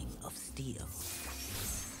ringing of steel.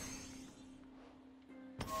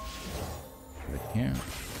 Right here.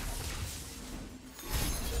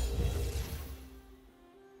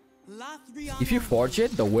 If you forge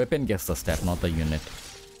it, the weapon gets the stat, not the unit.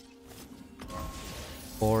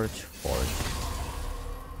 Forge.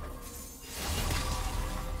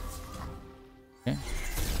 Okay.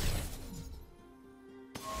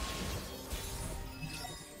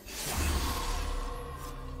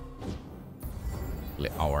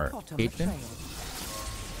 Our Caitlyn.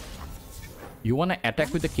 You want to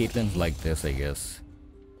attack with the Caitlyn like this, I guess.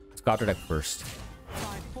 Scout attack first.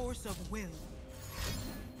 By force of will.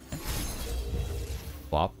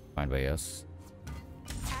 Flop, fine by us.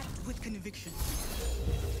 Act with conviction.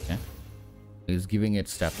 Okay. He's giving it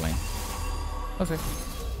stat line. Okay.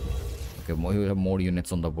 Okay, we have more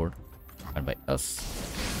units on the board. Fine by us.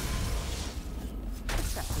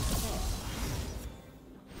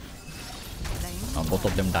 Both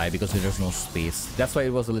of them die because there's no space. That's why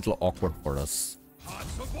it was a little awkward for us.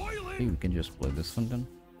 Okay, we can just play this one then.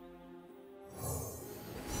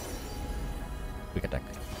 Quick attack.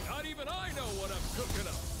 Not even I know what I'm cooking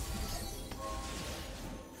up.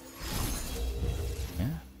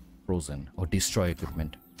 Yeah. Frozen. Or destroy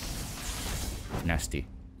equipment. Nasty.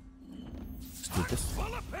 Let's do this.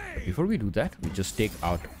 But before we do that, we just take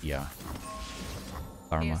out, yeah,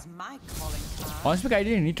 Karma. Honestly, I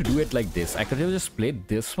didn't need to do it like this. I could have just played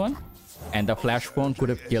this one, and the Flashpoint could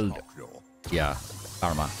have killed, yeah,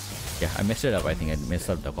 Karma. Yeah, I messed it up. I think I messed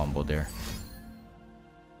up the combo there.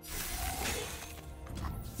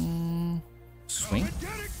 Swing.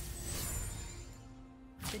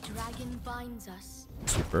 The dragon binds us.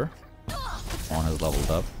 Super. Ornn has leveled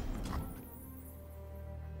up.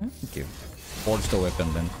 Okay. Forge the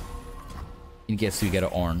weapon then. In case you get an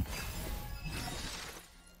Ornn.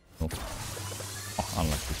 Nope. Oh,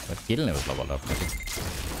 unlucky. But Caitlyn was leveled up. Okay.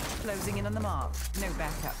 Closing in on the mark. No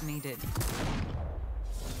backup needed.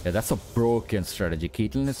 Yeah, that's a broken strategy.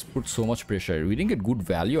 Caitlyn has put so much pressure. We didn't get good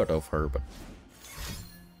value out of her, but...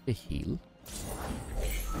 A heal.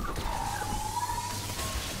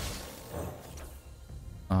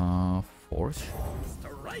 Forge.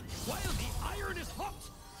 Strike while the iron is hot.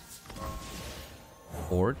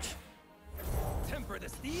 Forge. Temper the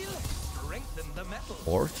steel, strengthen the metal.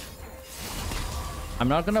 Forge. I'm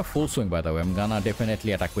not gonna full swing, by the way. I'm gonna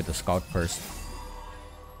definitely attack with the scout first.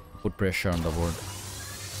 Put pressure on the board.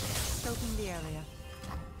 Scoping the area.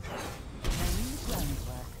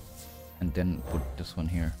 And then put this one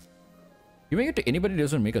here. Giving it to anybody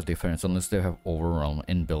doesn't make a difference unless they have overwhelm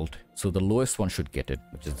inbuilt. So the lowest one should get it,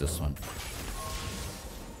 which is this one.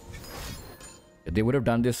 They would have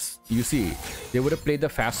done this, you see, they would have played the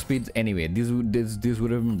fast speeds anyway. These would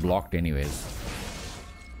have been blocked anyways.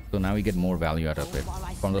 So now we get more value out of it.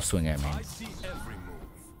 From the swing, I mean. I see every move.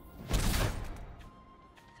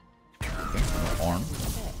 Okay, Ornn.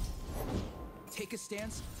 Take a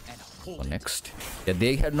stance and hold So it. next. Yeah,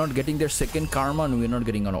 they are not getting their second Karma and we're not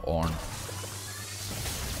getting on Ornn.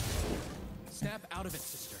 Snap out of it,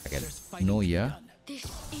 sister. Again, There's fighting no, to be yeah. done. This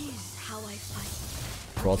is how I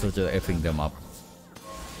fight. Cross are just effing them up.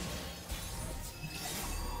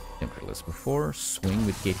 Temperless before. Swing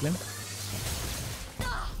with Caitlyn.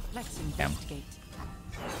 Let's investigate.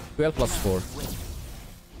 12 plus 4.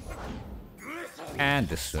 And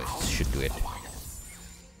this should do it.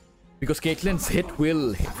 Because Caitlyn's hit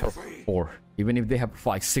will hit for 4. Even if they have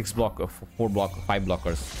 5 block or 4 block, 5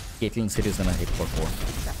 blockers, Caitlyn's hit is gonna hit for 4.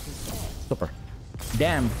 Super.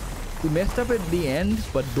 Damn. We messed up at the end,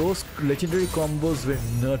 but those legendary combos were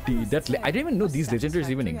nutty. I didn't even know these legendaries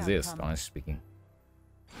even exist, honestly speaking.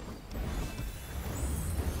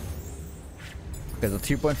 Okay, the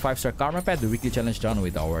 3.5 star Karma Pad, the weekly challenge done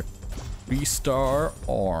with our 3-star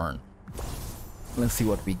Ornn. Let's see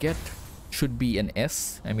what we get. Should be an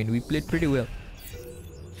S. I mean, we played pretty well.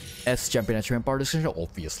 S champion achievement power description.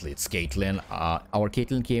 Obviously, it's Caitlyn. Our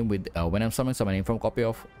Caitlyn came with when I'm summoning someone inform copy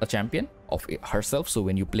of a champion of herself. So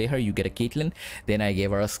when you play her, you get a Caitlyn. Then I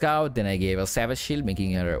gave her a scout. Then I gave her a savage shield,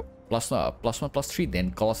 making her +1/+3.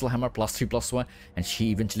 Then colossal hammer +3/+1, and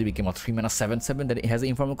she eventually became a 3-mana 7/7 that has an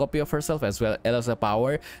informal copy of herself as well as a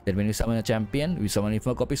power. That when we summon a champion, we summon an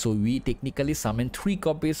informal copy. So we technically summon 3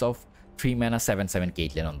 copies of 3-mana 7/7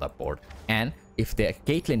 Caitlyn on the board. And if the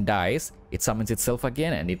Caitlyn dies, it summons itself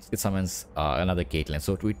again, and it summons another Caitlyn.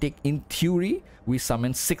 So we take, in theory, we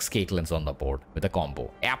summon 6 Caitlyns on the board with a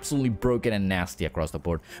combo. Absolutely broken and nasty across the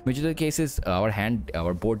board. Which of the cases,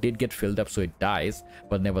 our board did get filled up, so it dies.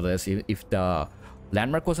 But nevertheless, if the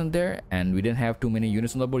landmark wasn't there and we didn't have too many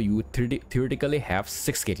units on the board, you would theoretically have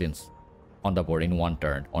 6 Caitlyns on the board in one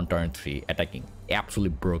turn, on turn 3, attacking.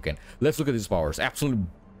 Absolutely broken. Let's look at these powers. Absolutely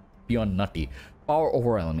beyond nutty. Power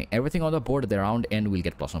overwhelming. Everything on the board at the round end will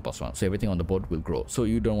get +1/+1. So everything on the board will grow. So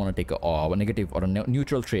you don't want to take a negative or a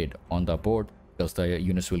neutral trade on the board because the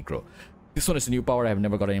units will grow. This one is a new power I have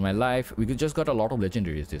never gotten in my life. We just got a lot of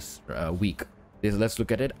legendaries this week. Let's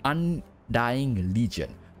look at it. Undying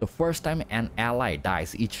Legion. The first time an ally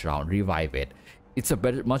dies each round, revive it. It's a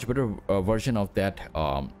much better version of that.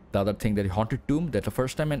 The other thing, that Haunted Tomb, that the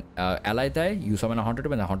first time an ally died, you summon a Haunted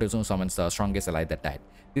Tomb, and the Haunted Tomb summons the strongest ally that died.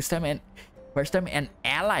 This time, first time an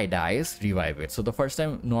ally dies, revive it. So the first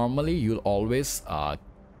time, normally you'll always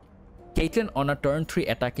Caitlyn on a turn 3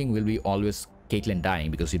 attacking will be always Caitlyn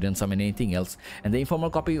dying because you didn't summon anything else. And the informal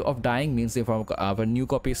copy of dying means the informal a new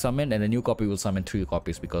copy is summoned, and the new copy will summon 3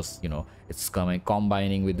 copies because, you know, it's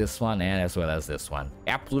combining with this one and as well as this one.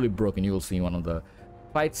 Absolutely broken. You will see one of the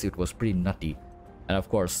fights. It was pretty nutty. And of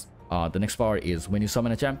course, the next power is when you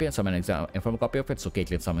summon a champion, summon an informal copy of it. So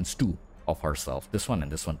Caitlyn summons 2 of herself, this one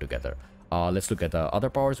and this one together. Let's look at the other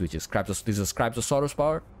powers, which is this is Scribes of Sorrow's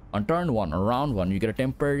power. On turn 1 or round 1, you get a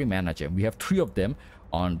temporary mana gem. We have 3 of them.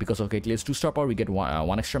 Because of Caitlyn's 2-star power, we get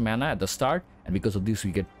one extra mana at the start, and because of this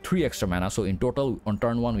we get 3 extra mana. So in total on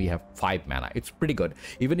turn 1 we have 5 mana. It's pretty good.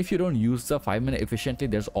 Even if you don't use the 5 mana efficiently,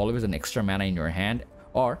 there's always an extra mana in your hand,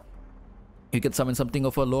 or you can summon something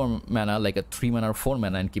of a lower mana like a 3 mana or 4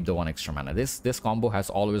 mana and keep the 1 extra mana. This combo has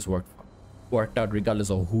always worked out regardless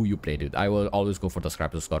of who you played with. I will always go for the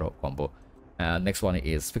Scribes of Sorrow combo. Next one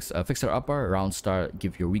is Fixer Upper. Round star,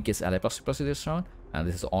 give your weakest ally +2/+2 this round, and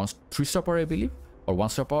this is on 3-star power, I believe, or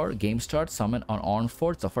 1-star power. Game start, summon on Ornn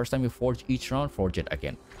Forge. The first time you forge each round, forge it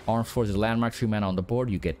again. Ornn Forge is a landmark 3 mana on the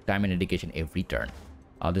board. You get diamond indication every turn.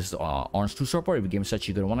 This is Ornn's 2-star power. If game starts,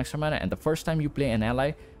 you get 1 extra mana, and the first time you play an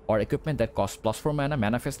ally or equipment that costs +4 mana,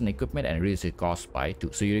 manifest an equipment and reduce its cost by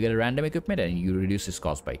 2. So you get a random equipment and you reduce its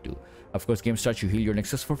cost by 2. Of course, game starts, you heal your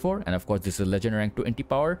Nexus for 4, and of course this is legend rank 20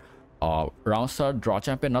 power. Round start, draw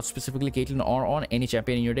champion, not specifically Caitlyn or on any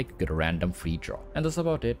champion in your deck, you get a random free draw, and that's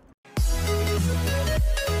about it.